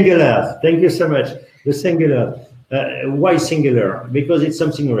 The singular. Thank you so much. The singular. Why singular? Because it's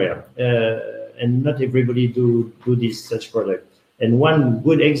something rare, and not everybody do this such product. And one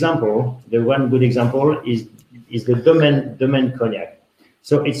good example is the Domaine Cognac.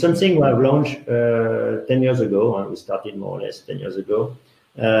 So it's something we have launched 10 years ago, and we started more or less 10 years ago.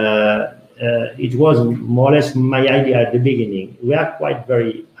 It was more or less my idea at the beginning. We are quite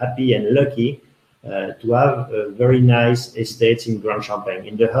very happy and lucky to have very nice estates in Grand Champagne,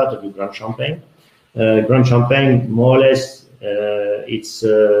 in the heart of the Grand Champagne. Grand Champagne, more or less, it's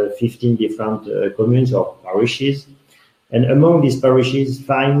 15 different communes or parishes. And among these parishes,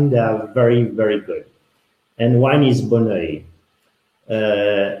 they are very, very good. And one is Bonneuil.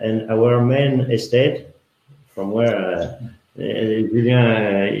 And our main estate, from where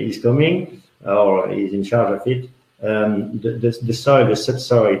Julien is coming, or is in charge of it, the soil, the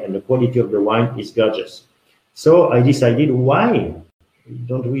subsoil, and the quality of the wine is gorgeous. So I decided, why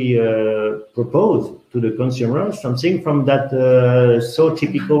don't we propose to the consumer something from that so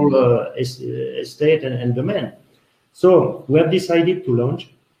typical estate and domain? So we have decided to launch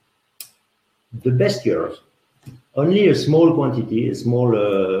the best years. Only a small quantity, small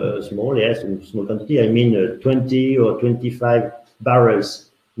quantity. I mean 20 or 25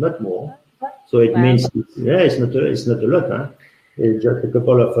 barrels, not more. So it means, it's not a lot. Huh? It's just a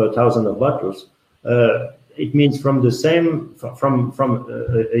couple of thousand of bottles. It means from the same, from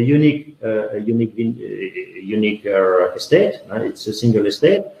a unique estate. It's a single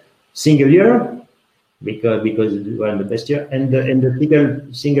estate, single year, because we're in the best year, and the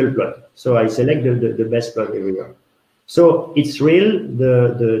single plot. So I select the best plot every year. So it's real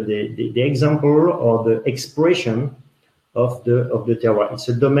the example or the expression of the terroir. It's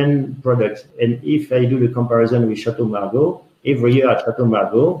a domain product. And if I do the comparison with Chateau Margaux, every year at Chateau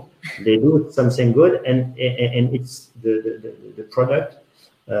Margaux, they do something good, and it's the product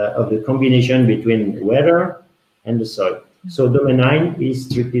of the combination between weather and the soil. So domain 9 is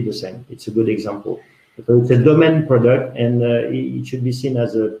strictly the same. It's a good example. So it's a domain product, and it should be seen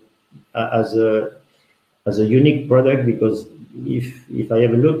as a unique product, because if I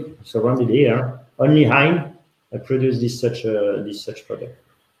have a look surrounded here, only Hein produce this such product.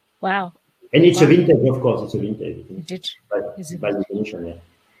 Wow. And it's a vintage, of course. It's a vintage. By definition, yeah.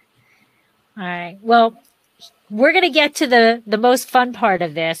 All right. Well, we're gonna get to the most fun part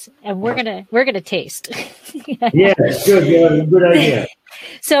of this, and we're gonna taste. Yeah, good. Yeah, good idea.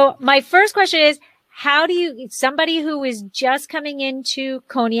 So my first question is, how do you, somebody who is just coming into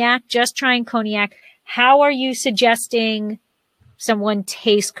cognac, just trying cognac, how are you suggesting someone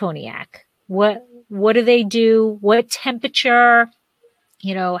taste cognac? What do they do? What temperature?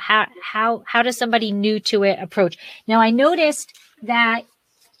 You know, how does somebody new to it approach? Now, I noticed that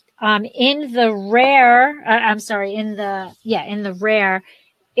in the rare,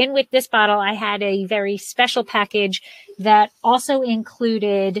 in with this bottle, I had a very special package that also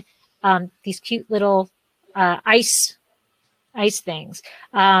included these cute little ice things.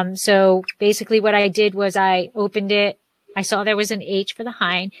 So basically what I did was I opened it. I saw there was an H for the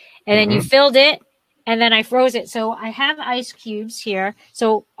Hein, and then you filled it, and then I froze it. So I have ice cubes here.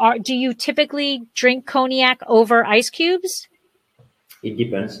 So do you typically drink cognac over ice cubes? It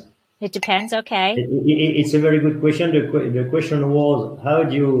depends. It depends. Okay. It's a very good question. The question was, how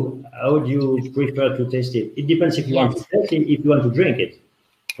do you prefer to taste it? It depends if you want to taste it, if you want to drink it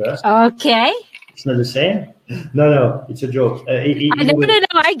first. Okay. It's not the same. No, it's a joke. No,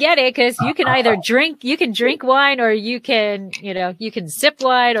 I get it, because you can either drink wine, or you can sip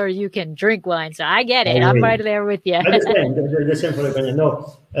wine, or you can drink wine. So I get it. I'm right there with you. The same for the opinion.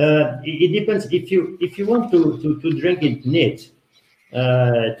 No, it depends. If you want to drink it neat,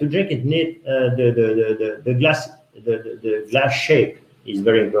 the glass shape is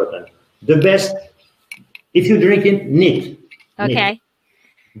very important. The best, if you drink it neat. Okay.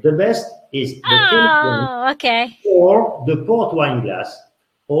 The best is the okay, or the port wine glass,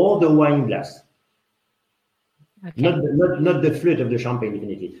 or the wine glass. Okay. Not the flute of the champagne,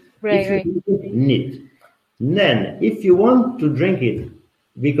 definitely. Right. If you drink it neat, then if you want to drink it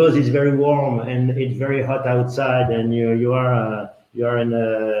because it's very warm and it's very hot outside, and you are in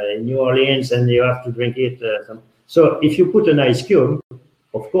New Orleans and you have to drink it. So if you put an ice cube,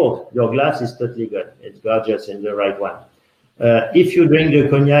 of course, your glass is totally good. It's gorgeous and the right one. If you drink the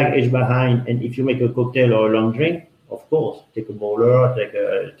cognac aged behind, and if you make a cocktail or a long drink, of course, take a bowler,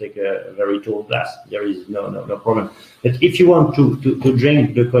 take a very tall glass. There is no problem. But if you want to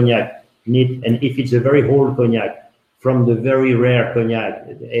drink the cognac neat, and if it's a very old cognac, from the very rare cognac,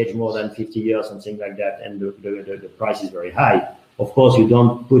 aged more than 50 years, something like that, and the price is very high, of course, you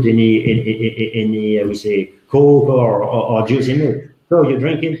don't put any we say, Coke or juice in it. So you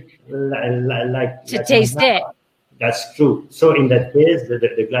drink it like to taste it. That's true. So in that case,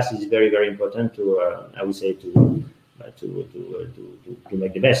 the glass is very, very important to, I would say, to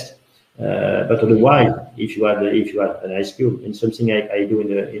make the best. But otherwise, if you have an ice cube, and something I do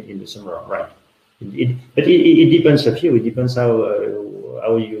in the summer, right? But it depends of you. It depends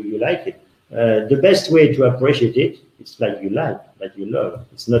how you like it. The best way to appreciate it, it's like you love.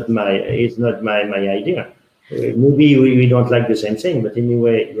 It's not my idea. Maybe we don't like the same thing, but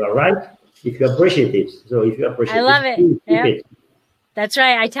anyway, you are right. If you appreciate it, so if you appreciate it, I love it. Yeah. It. That's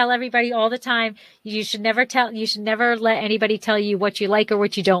right. I tell everybody all the time, you should never let anybody tell you what you like or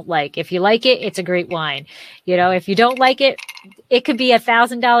what you don't like. If you like it, it's a great wine. You know, if you don't like it, it could be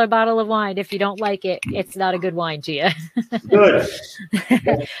 $1,000 bottle of wine. If you don't like it, it's not a good wine to you. Good.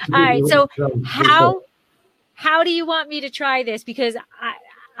 All right. So how do you want me to try this? Because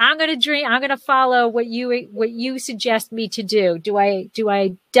I'm going to follow what you suggest me to do. Do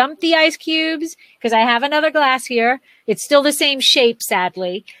I dump the ice cubes? Because I have another glass here. It's still the same shape,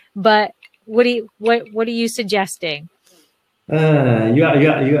 sadly. But what are you suggesting? You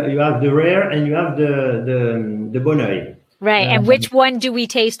have the rare and you have the Bonneuil. Right. And which one do we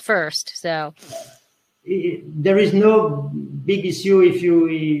taste first? So there is no big issue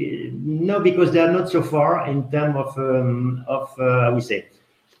because they are not so far in terms of I would say.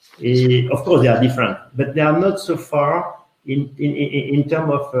 Of course, they are different, but they are not so far in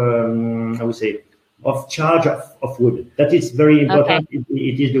terms of I would say of charge of wood. That is very important. Okay.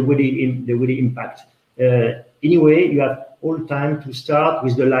 It is the woody impact. Anyway, you have all time to start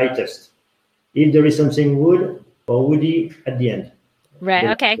with the lightest. If there is something wood or woody at the end, Right.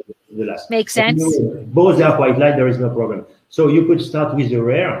 The, Okay. the last. Makes And, sense. both are quite light. There is no problem. So you could start with the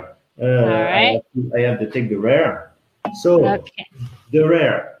rare. All right. I have to take the rare. So Okay. the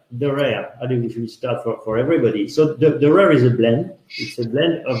rare. I think we should start for everybody. So the rare is a blend. It's a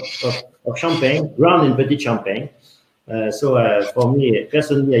blend of champagne, ground and petit champagne. For me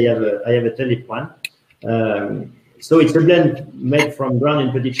personally, I have a Tulip one. So it's a blend made from ground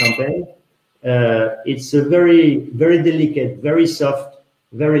and petit champagne. It's a very, very delicate, very soft,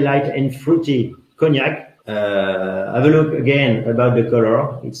 very light and fruity cognac. Have a look again about the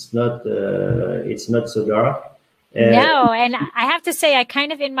color. It's not so dark. No, and I have to say, I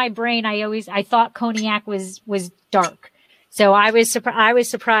kind of in my brain, I thought cognac was dark, so I was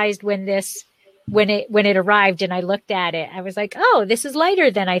surprised when it arrived and I looked at it. I was like, oh, this is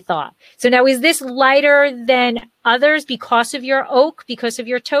lighter than I thought. So now, is this lighter than others because of your oak, because of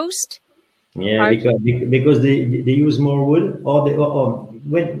your toast? Yeah, because they use more wood, or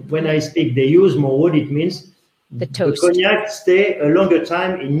when I speak they use more wood, it means the toast. The cognac stay a longer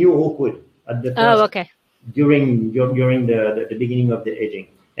time in new oak wood at the first. Oh, okay. During the beginning of the aging,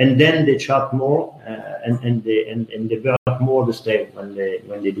 and then they chop more and they burn more the stem when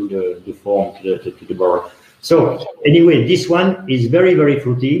they do the form to the barrel. So anyway, this one is very, very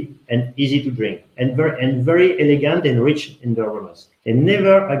fruity and easy to drink, and very elegant and rich in the aromas, and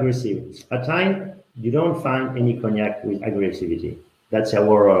never aggressive. At times you don't find any cognac with aggressivity. That's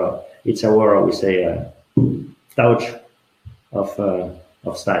our I would say touch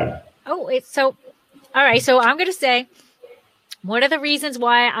of style. Oh, it's so. All right, so I'm going to say one of the reasons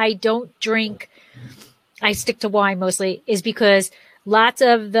why I don't drink, I stick to wine mostly, is because lots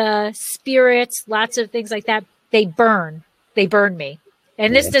of the spirits, lots of things like that, they burn me.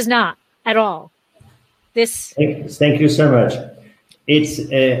 And this does not at all. This. Thank you so much.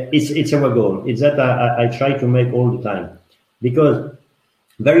 It's our goal. It's that I try to make all the time, because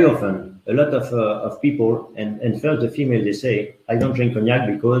very often a lot of people, and first the female, they say, I don't drink cognac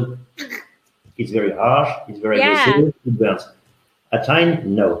because it's very harsh, it's very aggressive, it burns. At times,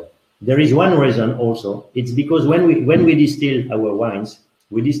 no. There is one reason also. It's because when we distill our wines,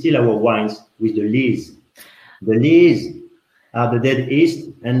 with the lees. The lees are the dead yeast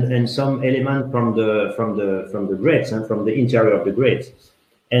and some element from the grapes and from the interior of the grapes.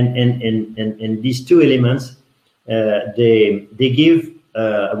 And these two elements, they give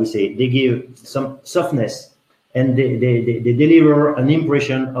I would say they give some softness. And they deliver an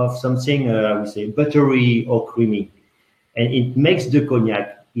impression of something, I would say, buttery or creamy. And it makes the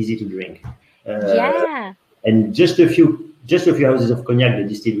cognac easy to drink. And just a few ounces of cognac they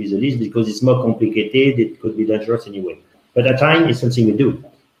distill with the lees because it's more complicated. It could be dangerous anyway. But at times, it's something we do.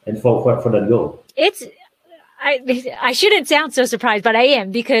 And for that goal. I shouldn't sound so surprised, but I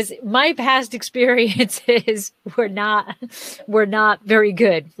am, because my past experiences were not very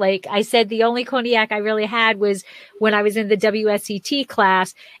good. Like I said, the only cognac I really had was when I was in the WSET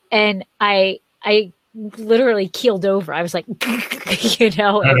class, and I literally keeled over. I was like, it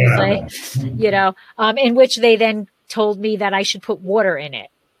was like, in which they then told me that I should put water in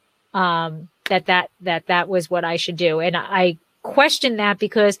it. That was what I should do. And I questioned that,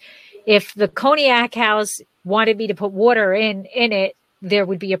 because if the cognac house wanted me to put water in it, there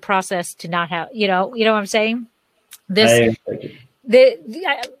would be a process to not have, you know what I'm saying? I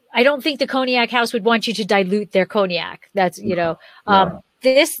don't think the cognac house would want you to dilute their cognac. That's,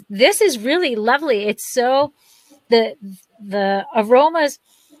 this is really lovely. It's so, the aromas,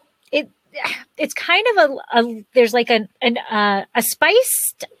 it's kind of there's like a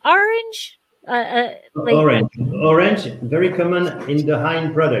spiced orange. Orange, very common in the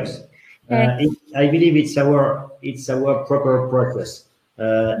high-end products. I believe it's our proper process,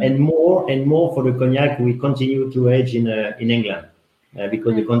 and more for the cognac we continue to age in England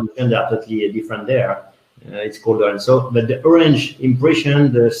because the conditions are totally different there. It's colder, and so, but the orange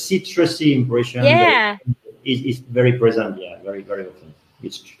impression, the citrusy impression, is very present. Yeah, very, very often.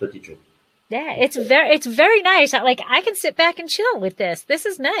 It's totally true. Yeah, it's very nice. Like I can sit back and chill with this. This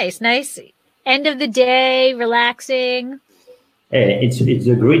is nice. End of the day, relaxing. It's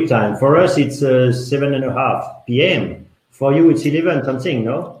a great time. For us, it's 7:30 p.m. For you, it's 11 something,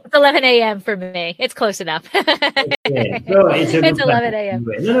 no? It's 11 a.m. for me. It's close enough. So it's 11 a.m.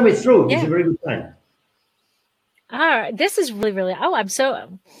 No, it's true. Yeah. It's a very good time. All right. This is really, really,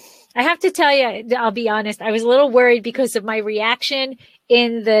 I have to tell you, I'll be honest. I was a little worried because of my reaction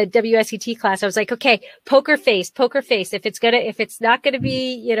in the WSET class. I was like, okay, poker face. If it's not going to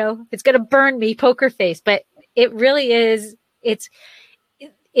be, if it's going to burn me, poker face. But it really is. It's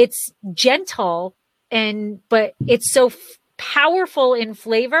gentle, but it's so powerful in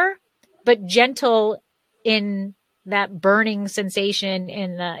flavor, but gentle in that burning sensation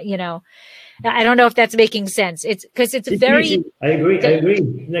in the, I don't know if that's making sense. It's because it's very. I agree.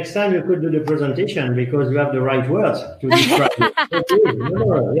 Next time you could do the presentation because you have the right words to describe it.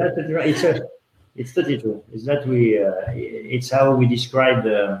 No, yeah, it's totally true. It's that it's how we describe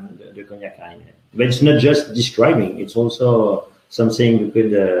the cognac line. But it's not just describing; it's also something you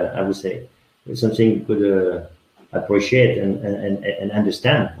could, I would say, something you could appreciate and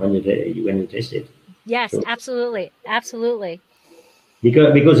understand when you taste it. Yes, so, absolutely.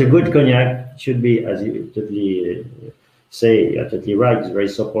 Because a good cognac should be, as you totally say, you're totally right, it's very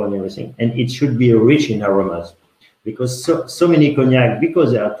supple and everything. And it should be rich in aromas. Because so many cognac,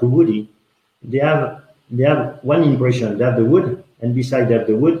 because they are too woody, they have one impression. They have the wood, and beside they have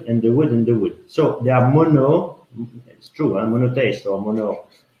the wood and the wood and the wood. So they are mono, it's true, mono taste or mono.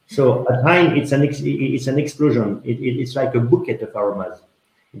 So at time it's an explosion. It's like a bouquet of aromas.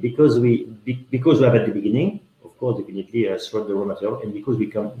 Because we have at the beginning, of course, definitely throughout the raw material, and because we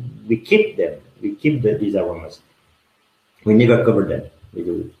keep them, these aromas. We never cover them with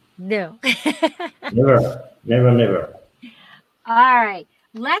the wood. No. Never. All right,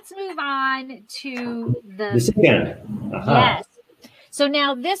 let's move on to the second. Yes. So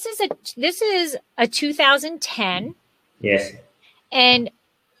now this is a 2010. Yes. And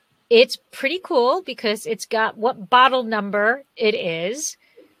it's pretty cool because it's got what bottle number it is.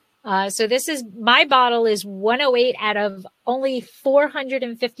 So my bottle is 108 out of only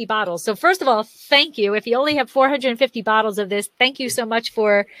 450 bottles. So first of all, thank you. If you only have 450 bottles of this, thank you so much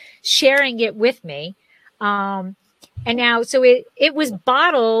for sharing it with me. And now, so it was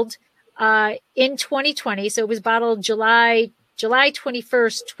bottled in 2020. So it was bottled July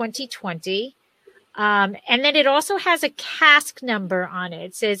 21st, 2020. And then it also has a cask number on it.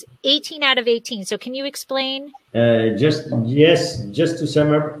 It says 18 out of 18. So can you explain? Just to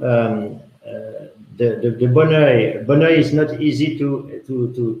sum up, the Bonneuil is not easy to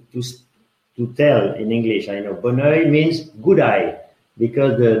tell in English. I know Bonneuil means good eye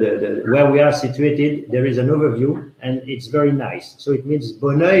because the where we are situated there is an overview and it's very nice. So it means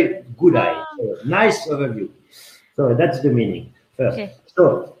Bonneuil, good eye, so nice overview. So that's the meaning first. Okay.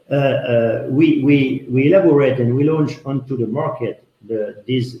 So we elaborate and we launch onto the market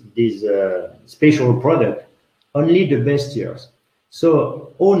this special product only the best years.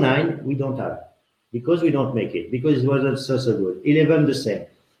 So 09 we don't have because we don't make it because it wasn't so good. 11 the same.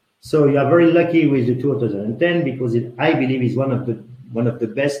 So you are very lucky with the 2010 because I believe is one of the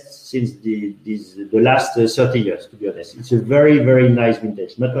best since the last 30 years. To be honest, it's a very very nice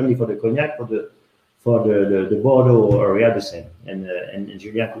vintage. Not only for the cognac, for the Bordeaux area the same, and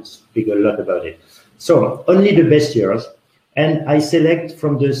Julien could speak a lot about it. So only the best years, and I select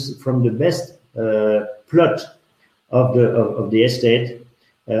from the best plot of the estate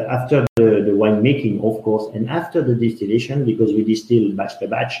after the winemaking, of course, and after the distillation because we distill batch by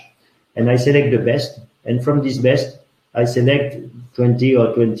batch, and I select the best, and from this best I select 20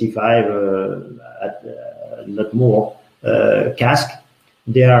 or 25, not more, cask.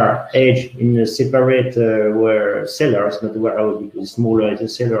 They are aged in a separate cellars, not warehouse because smaller is a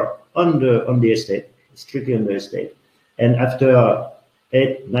cellar on the estate, strictly on the estate. And after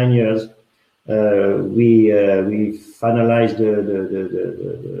 8-9 years, we finalize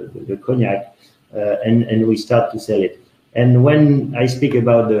the cognac and we start to sell it. And when I speak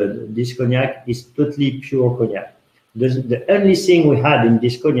about this cognac, it's totally pure cognac. The only thing we had in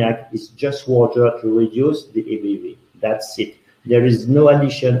this cognac is just water to reduce the ABV. That's it. There is no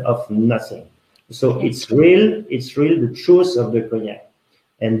addition of nothing. So it's real the truth of the cognac.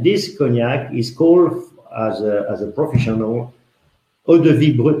 And this cognac is called as a professional eau de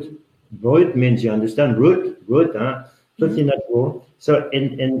vie brut. Brut means, you understand, brut, totally natural. So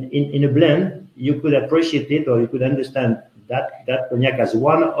in a blend, you could appreciate it or you could understand that cognac as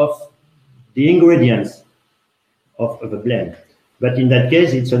one of the ingredients of a blend. But in that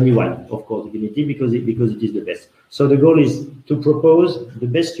case, it's only one, of course, definitely, because it is the best. So the goal is to propose the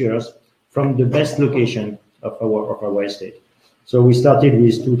best years from the best location of our estate. So we started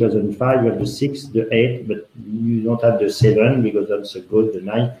with 2005, we have the 6, the 8, but you don't have the 7 because that's a good, the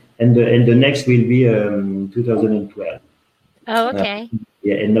 9, and the next will be 2012. Oh, okay.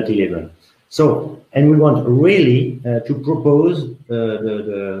 And not 11. So, and we want really to propose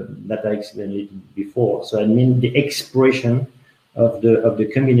that I explained it before. So I mean the expression of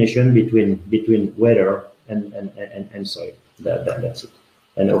the combination between weather and soil. That's it.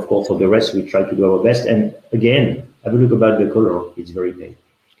 And of course, for the rest, we try to do our best. And again, have a look about the color. It's very pale.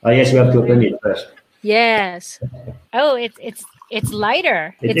 Yes, we have to open it first. Yes. Oh, it's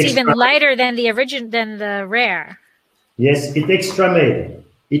lighter. It's even lighter than the rare. Yes, it's extra made.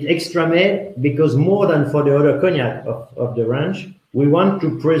 It's extra made because more than for the other cognac of the range, we want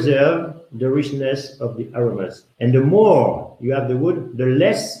to preserve the richness of the aromas. And the more you have the wood, the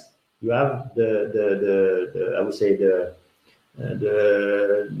less you have the I would say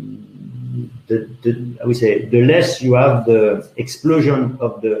the less you have the explosion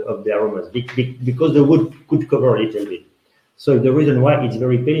of the aromas because the wood could cover a little bit. So the reason why it's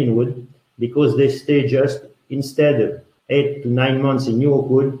very pale in wood, because they stay just instead of 8 to 9 months in new oak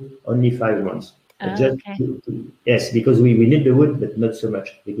wood, only 5 months. Yes, because we need the wood, but not so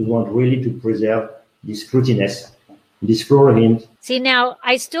much, because we want really to preserve this fruitiness, this floral hint. See, now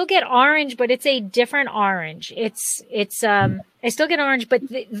I still get orange, but it's a different orange. It's I still get orange, but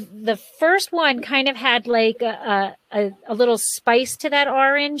the first one kind of had like a little spice to that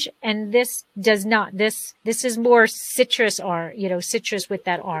orange, and this does not. This is more citrus, or citrus with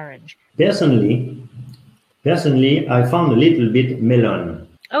that orange. Personally, I found a little bit melon.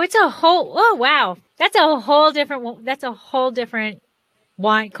 Oh, oh wow, that's a whole different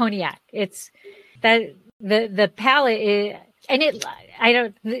wine cognac. It's that the palate is, and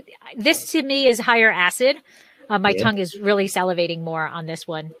this to me is higher acid. My tongue is really salivating more on this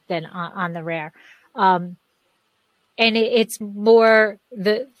one than on the rare. And it's more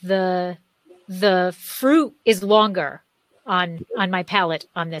the fruit is longer on my palate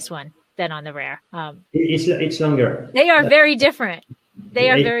on this one than on the rare. It's longer. They are very different.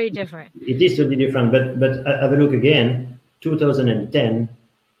 Very different. It is totally different, but have a look again. 2010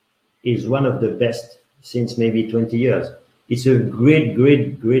 is one of the best since maybe 20 years. It's a great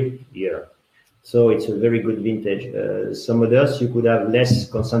year. So it's a very good vintage. Some others you could have less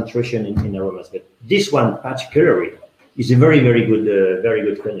concentration in aromas, but this one particularly is a very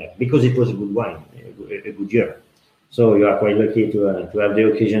good cognac because it was a good wine, a good year. So you are quite lucky to have the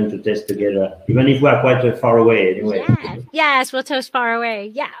occasion to taste together, even if we are quite far away anyway. Yes, we'll toast far away.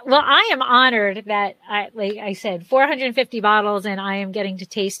 Yeah. Well, I am honored that like I said, 450 bottles, and I am getting to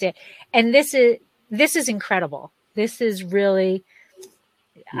taste it. And this is incredible. This is really.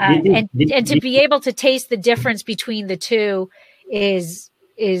 And to be able to taste the difference between the two is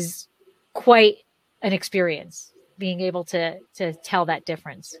quite an experience. Being able to tell that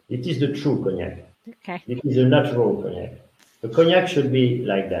difference. It is the true cognac. Okay. It is a natural cognac. The cognac should be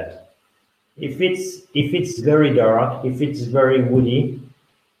like that. If it's very dark, if it's very woody,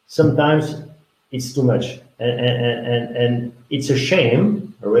 sometimes it's too much, and it's a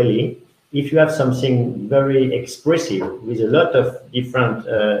shame really. If you have something very expressive with a lot of different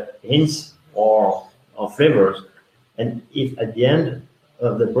hints or flavors, and if at the end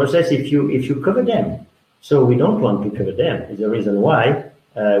of the process, if you cover them, so we don't want to cover them. Is the reason why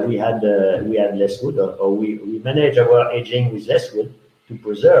we had less wood, or we manage our aging with less wood to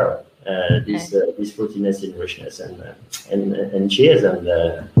preserve this fruitiness and richness and cheers and.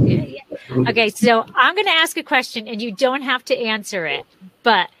 Okay, so I'm going to ask a question, and you don't have to answer it,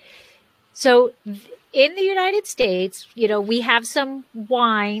 but. So in the United States, we have some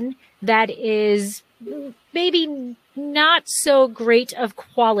wine that is maybe not so great of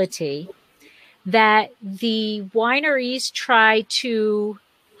quality, that the wineries try to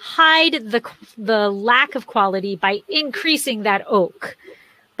hide the lack of quality by increasing that oak,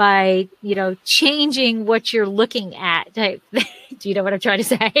 by, changing what you're looking at. Do you know what I'm trying to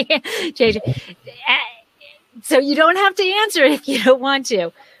say? So you don't have to answer it if you don't want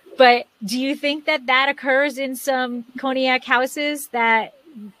to. But do you think that occurs in some cognac houses, that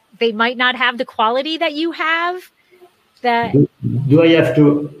they might not have the quality that you have? That do I have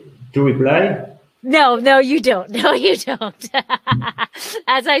to reply? No, you don't. No, you don't.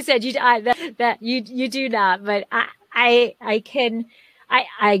 As I said, you do not. But I can.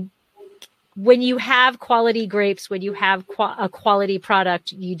 When you have quality grapes, when you have a quality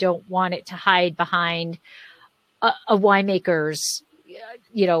product, you don't want it to hide behind a winemaker's.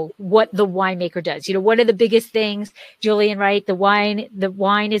 What the winemaker does. What are the biggest things, Julian, right? The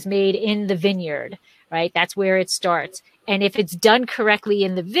wine is made in the vineyard, right? That's where it starts. And if it's done correctly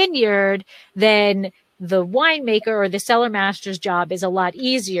in the vineyard, then the winemaker or the cellar master's job is a lot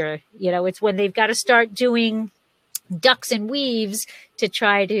easier. It's when they've got to start doing ducks and weaves to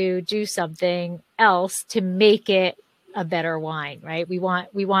try to do something else to make it a better wine, right? We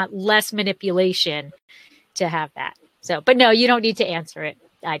want less manipulation to have that. So, but no, you don't need to answer it.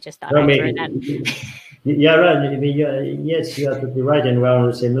 I just thought I'd throw that. Yeah, right. I mean, yes, you are totally right, and we're on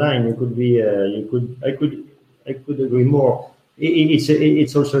the same line. You could be, I could agree more.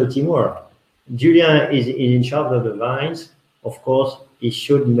 It's also a teamwork. Julien is in charge of the vines. Of course, he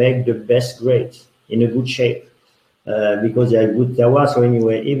should make the best grapes in a good shape, because they are good terroir. So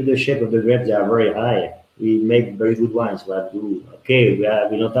anyway, if the shape of the grapes are very high, we make very good wines. We have to,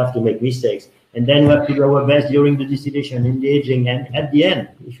 we don't have to make mistakes. And then we have to do our best during the distillation, in the aging, and at the end,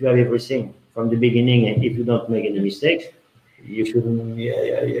 if you have everything from the beginning, and if you don't make any mistakes, you shouldn't.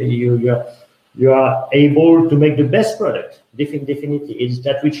 You are able to make the best product. Definitely, it's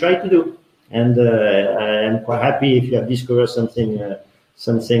that we try to do. And I am quite happy if you have discovered something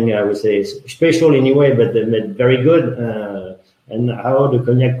I would say special anyway, but very good, and how the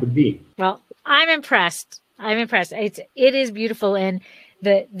cognac could be. Well, I'm impressed. It is beautiful, and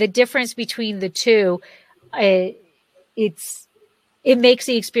the difference between the two, it makes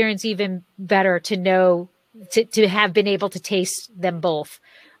the experience even better to know to have been able to taste them both.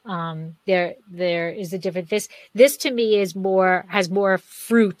 There is a difference. This to me has more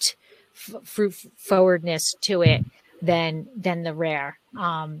fruit forwardness to it than the rare.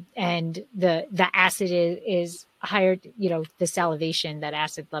 And the acid is higher, the salivation, that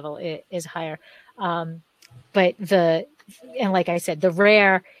acid level is higher. But and like I said, the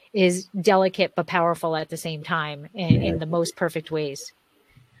rare is delicate but powerful at the same time in the most perfect ways.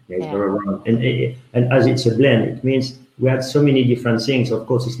 Yeah. And as it's a blend, it means we have so many different things. Of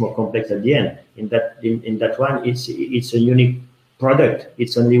course, it's more complex at the end. In that one, it's a unique product.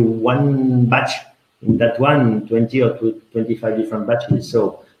 It's only one batch. In that one, 20 or 25 different batches.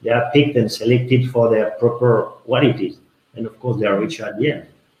 So they are picked and selected for their proper qualities. And of course, they are rich at the end.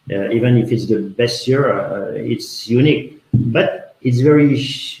 Even if it's the best year, it's unique. But it's very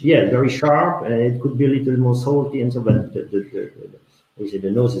sharp, and it could be a little more salty and so. But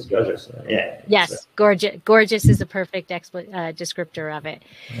the nose is gorgeous. Yes, gorgeous. Gorgeous is a perfect descriptor of it.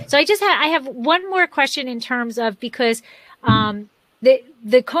 So I have one more question in terms of, because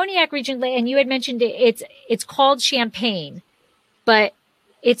the Cognac region, and you had mentioned it's called Champagne, but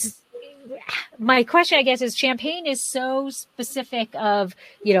my question, I guess, is Champagne is so specific of,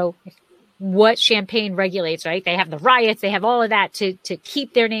 what Champagne regulates, right? They have the riots, they have all of that to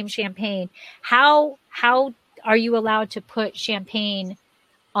keep their name Champagne. How are you allowed to put Champagne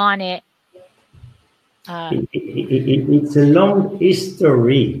on it? It's a long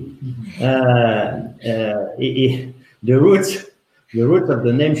history. The roots of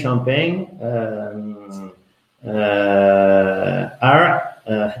the name Champagne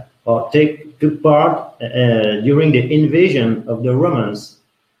took part during the invasion of the Romans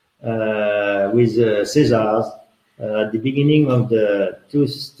with Caesars at the beginning of the two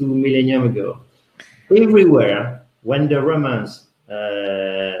millennium ago. Everywhere, when the Romans,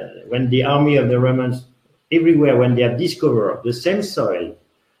 when the army of the Romans, everywhere when they have discovered the same soil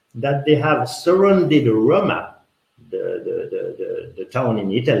that they have surrounded Roma, the town in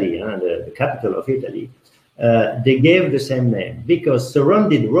Italy, the capital of Italy, they gave the same name because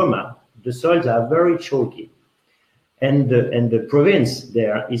surrounded Roma, the soils are very chalky, and the province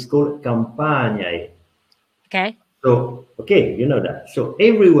there is called Campania. Okay. So you know that. So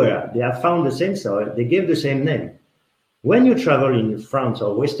everywhere they have found the same soil, they gave the same name. When you travel in France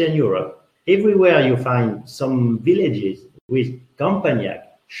or Western Europe, everywhere you find some villages with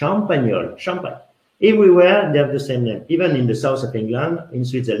Campagnac, Champagnol, Champagne. Everywhere they have the same name, even in the south of England, in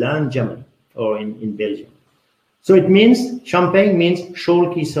Switzerland, Germany, or in Belgium. So it means, Champagne means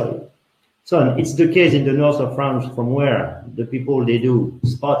chalky soil. So it's the case in the north of France, from where the people, they do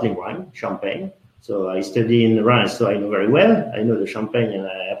sparkling wine, Champagne. So I study in Reims, so I know very well. I know the Champagne and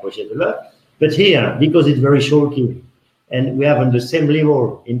I appreciate it a lot. But here, because it's very chalky, and we have on the same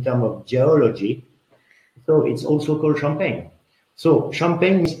level in terms of geology, so it's also called Champagne. So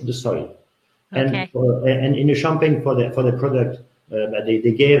Champagne is the soil. Okay. And in the Champagne for the product,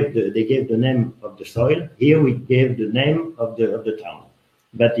 they gave the name of the soil. Here we gave the name of the town.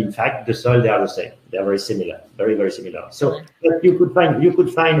 But in fact, the soil, they are the same. They are very similar, very, very similar. So but you could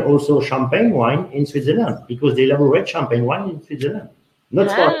find also Champagne wine in Switzerland, because they elaborate Champagne wine in Switzerland,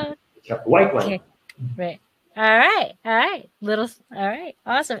 not white wine. Okay. Right. All right. All right.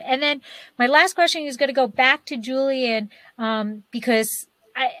 Awesome. And then my last question is going to go back to Julien, because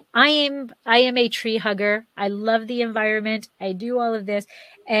I am a tree hugger. I love the environment. I do all of this.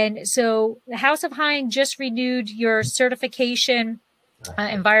 And so the House of Hein just renewed your certification,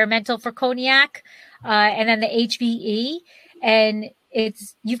 environmental for cognac, and then the HVE. And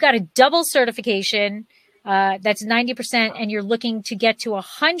you've got a double certification, that's 90%, and you're looking to get to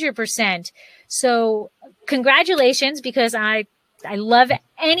 100%. So congratulations, because I love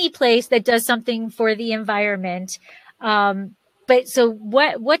any place that does something for the environment. But so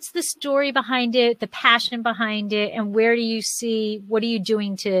what's the story behind it, the passion behind it, and what are you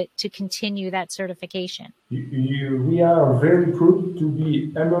doing to continue that certification? We are very proud to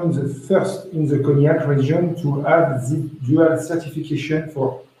be among the first in the Cognac region to have the dual certification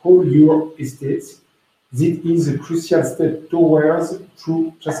for all your estates. This is a crucial step towards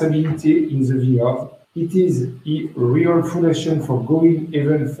true traceability in the vineyard. It is a real foundation for going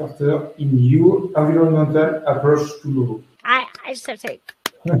even further in your environmental approach to law. I just have to say,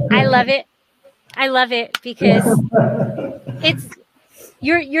 I love it. I love it because it's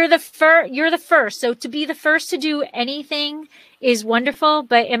you're the first. So to be the first to do anything is wonderful,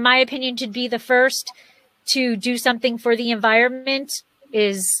 but in my opinion, to be the first to do something for the environment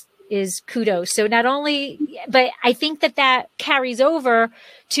is kudos. So not only, but I think that carries over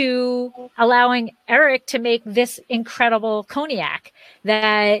to allowing Eric to make this incredible cognac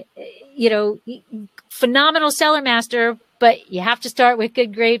that, phenomenal cellar master, but you have to start with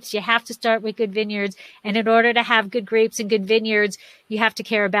good grapes. You have to start with good vineyards. And in order to have good grapes and good vineyards, you have to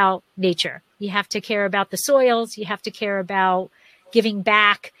care about nature. You have to care about the soils. You have to care about giving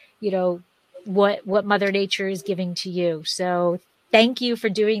back, what Mother Nature is giving to you. So thank you for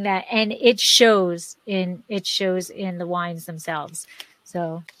doing that. And it shows in the wines themselves.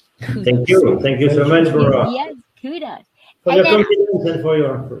 So kudos. Thank you so much for yes, kudos. For your confidence and for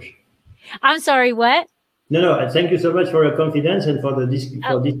your approach. I'm sorry, what? No. Thank you so much for your confidence and for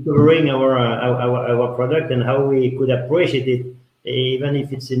discovering our product and how we could appreciate it, even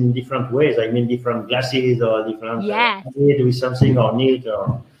if it's in different ways. I mean, different glasses or different with something or neat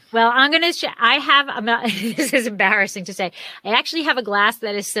or. Well, I'm going to, this is embarrassing to say. I actually have a glass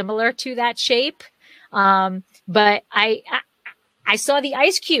that is similar to that shape. But I saw the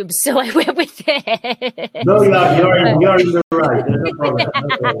ice cubes, so I went with it. No, you're in the right. No problem.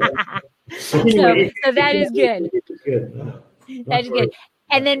 So that is good. That is good.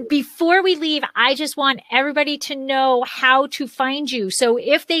 And then before we leave, I just want everybody to know how to find you. So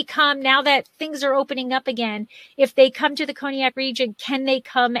if they come, now that things are opening up again, if they come to the Cognac region, can they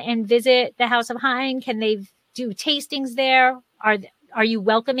come and visit the House of Hein? Can they do tastings there? Are you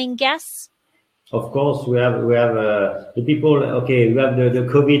welcoming guests? Of course, we have the people. Okay, we have the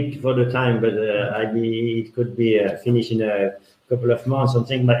COVID for the time, but it could be finished in a couple of months,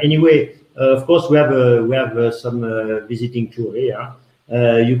 something. But anyway, of course, we have some visiting tour here.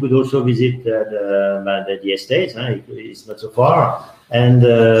 You could also visit the estates. It's not so far, and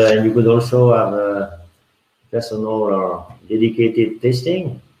you could also have a personal or dedicated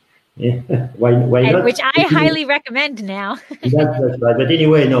tasting. Yeah. Why not? Which I highly recommend now. That's right. But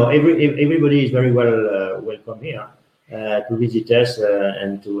anyway, no. Everybody is very welcome here to visit us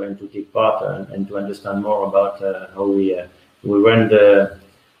and to take part and to understand more about how we run the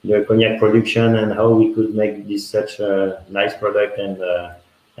cognac production and how we could make this such a nice product and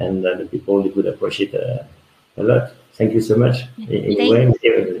the people could appreciate a lot. Thank you so much.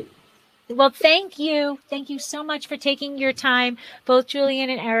 Everybody. Well, thank you. Thank you so much for taking your time, both Julian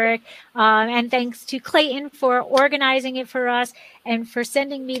and Eric. And thanks to Clayton for organizing it for us and for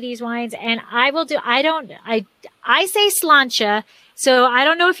sending me these wines. And I say Sláinte. So I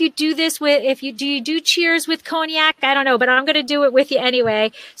don't know if you do this do you do cheers with cognac? I don't know, but I'm going to do it with you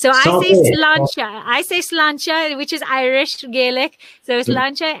anyway. So I say Sláinte. I say Sláinte, which is Irish Gaelic. So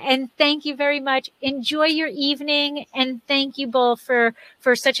Sláinte, and thank you very much. Enjoy your evening, and thank you both for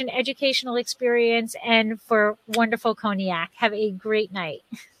such an educational experience and for wonderful cognac. Have a great night.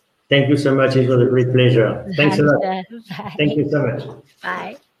 Thank you so much. It was a great pleasure. Thanks a lot. Bye. Thank you so much.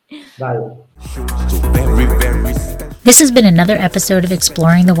 Bye. Bye. This has been another episode of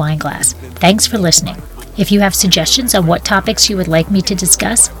Exploring the Wine Glass. Thanks for listening. If you have suggestions on what topics you would like me to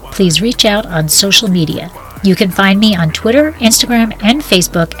discuss, please reach out on social media. You can find me on Twitter, Instagram, and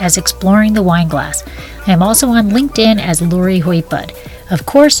Facebook as Exploring the Wine Glass. I am also on LinkedIn as Laurie Hoytbud. Of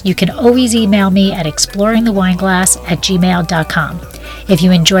course, you can always email me at exploringthewineglass@gmail.com. If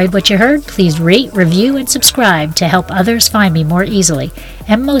you enjoyed what you heard, please rate, review, and subscribe to help others find me more easily.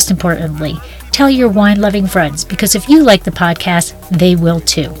 And most importantly, tell your wine-loving friends, because if you like the podcast, they will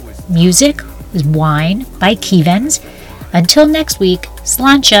too. Music is Wine by Kevens. Until next week,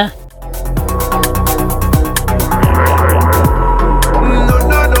 Sláinte.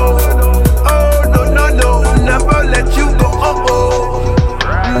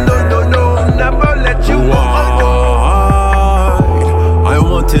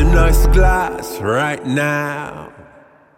 A nice glass right now.